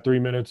 You guys got 3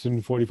 minutes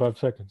and 45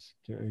 seconds.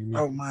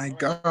 Oh my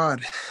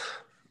God.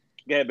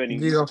 Yeah, Benny.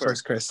 You go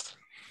first, Chris.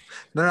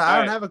 No, I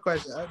don't have a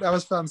question. That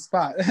was on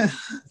spot.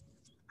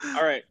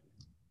 All right.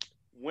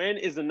 When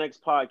is the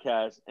next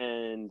podcast,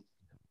 and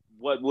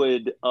what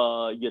would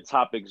your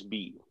topics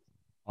be?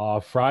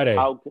 Friday.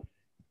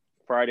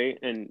 Friday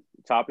and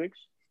topics?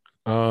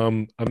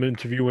 I'm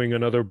interviewing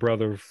another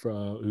brother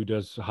who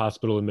does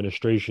hospital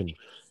administration,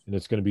 and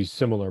it's going to be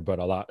similar but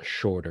a lot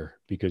shorter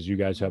because you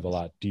guys have a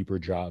lot deeper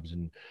jobs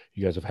and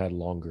you guys have had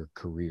longer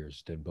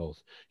careers than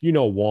both.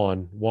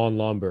 Juan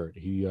Lombard.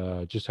 He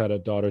just had a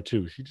daughter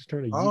too. She just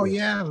turned a year. Oh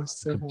yeah,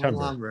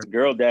 September.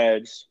 Girl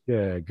dads.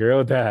 Yeah,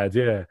 girl dads.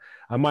 Yeah,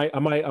 I might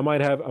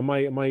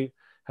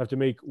have have to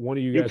make one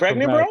of you You guys come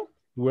pregnant, back. bro?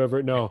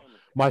 Whoever, no,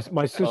 my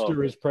sister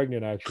Oh. is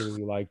pregnant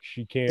actually. Like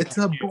she can't. It's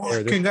a air boy. this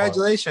part.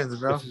 Congratulations,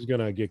 bro. This is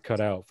gonna get cut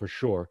out for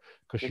sure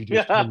because she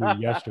just told me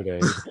yesterday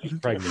that she's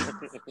pregnant.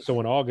 So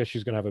in August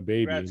she's gonna have a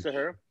baby. Congrats to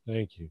her.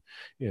 Thank you.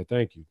 Yeah,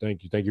 thank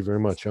you very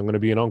much. I'm gonna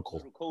be an uncle.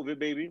 Little COVID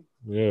baby.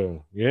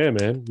 Yeah,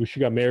 man. She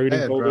got married in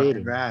Hey, bro. COVID. And,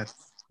 Congrats.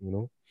 you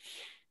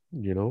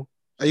know.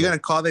 Are you gonna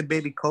call the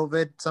baby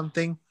COVID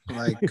something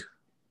like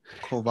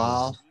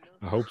Koval?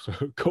 I hope so.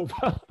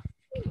 COVID.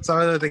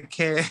 Something with a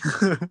K.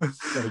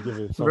 Gotta give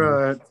it some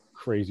Bro,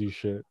 crazy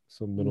shit.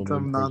 Some middle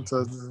some name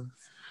nonsense.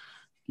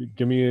 crazy.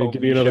 Give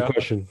me another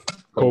question.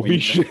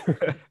 Kovisha.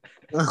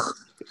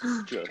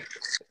 Sure.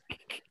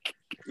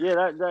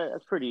 Yeah,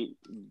 that's pretty.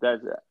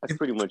 That's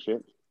pretty much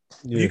it.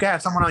 If you could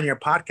have someone on your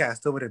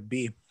podcast, who would it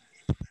be?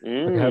 I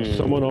could have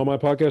someone on my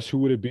podcast. Who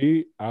would it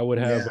be? I would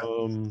have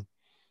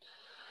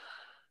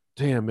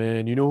damn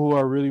man, you know who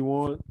I really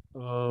want?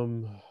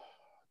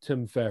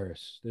 Tim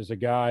Ferriss. There's a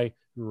guy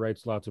who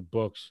writes lots of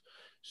books,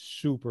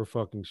 super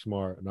fucking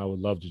smart, and I would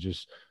love to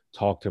just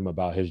talk to him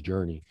about his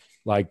journey.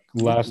 Like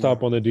Last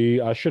Stop on the D,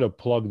 I should have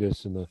plugged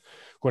this in the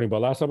recording,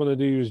 but Last Stop on the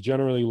D is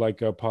generally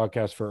like a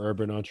podcast for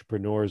urban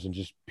entrepreneurs and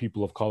just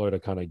people of color to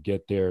kind of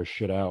get their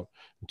shit out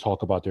and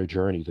talk about their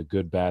journey, the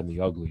good, bad, and the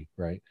ugly,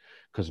 right?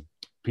 Because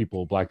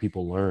black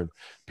people learn,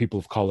 people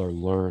of color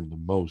learn the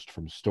most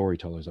from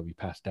storytellers that we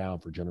pass down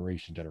for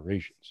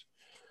generations.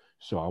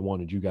 So I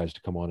wanted you guys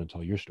to come on and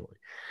tell your story.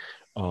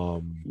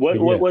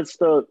 What's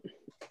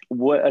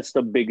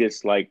the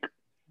biggest like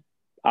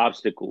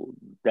obstacle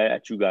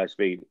that you guys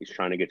face is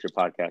trying to get your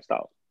podcast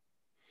out?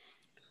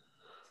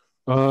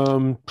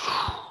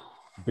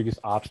 Biggest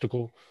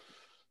obstacle,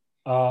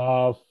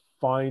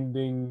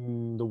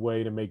 finding the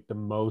way to make the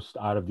most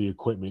out of the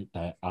equipment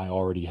that I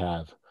already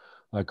have.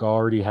 Like I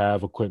already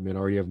have equipment, I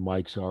already have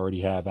mics, I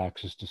already have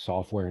access to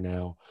software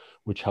now,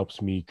 which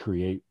helps me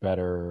create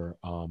better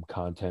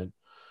content.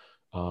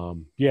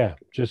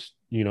 Just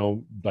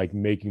like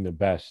making the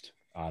best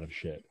out of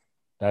shit.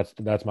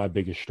 That's my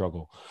biggest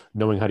struggle,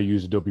 knowing how to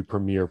use Adobe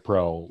Premiere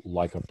Pro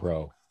like a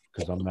pro,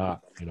 because I'm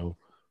not. I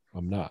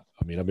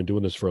mean, I've been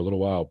doing this for a little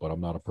while, but I'm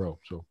not a pro.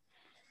 So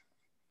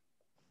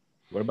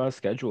what about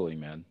scheduling,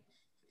 man?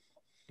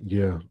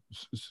 Yeah,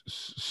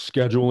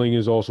 scheduling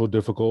is also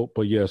difficult,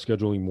 but yeah,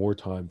 scheduling more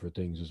time for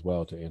things as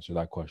well to answer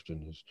that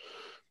question is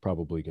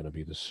probably going to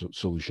be the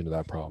solution to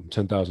that problem.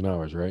 10,000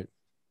 hours, right?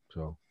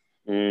 So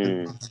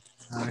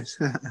Nice.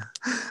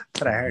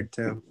 But I heard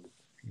too.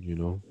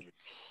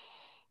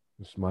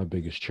 It's my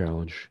biggest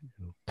challenge.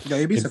 Yeah,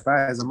 you'd be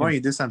surprised. The more you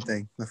do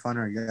something, the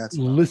funner it gets.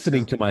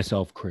 Listening to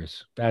myself,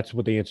 Chris. That's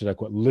what the answer to that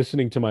question.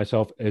 Listening to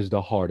myself is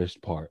the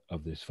hardest part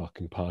of this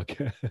fucking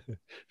podcast.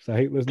 So I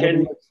hate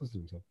listening to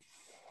myself.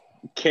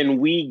 Can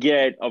we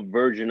get a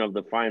version of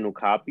the final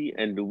copy?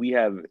 And do we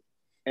have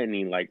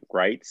any like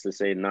rights to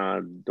say,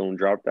 nah, don't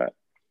drop that?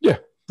 Yeah.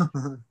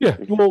 Yeah.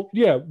 Well,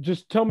 yeah.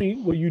 Just tell me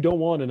what you don't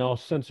want and I'll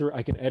censor.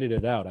 I can edit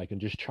it out. I can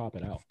just chop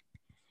it out.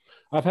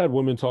 I've had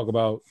women talk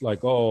about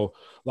like, oh,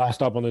 Last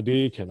Stop on the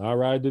D. Can I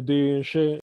ride the D and shit?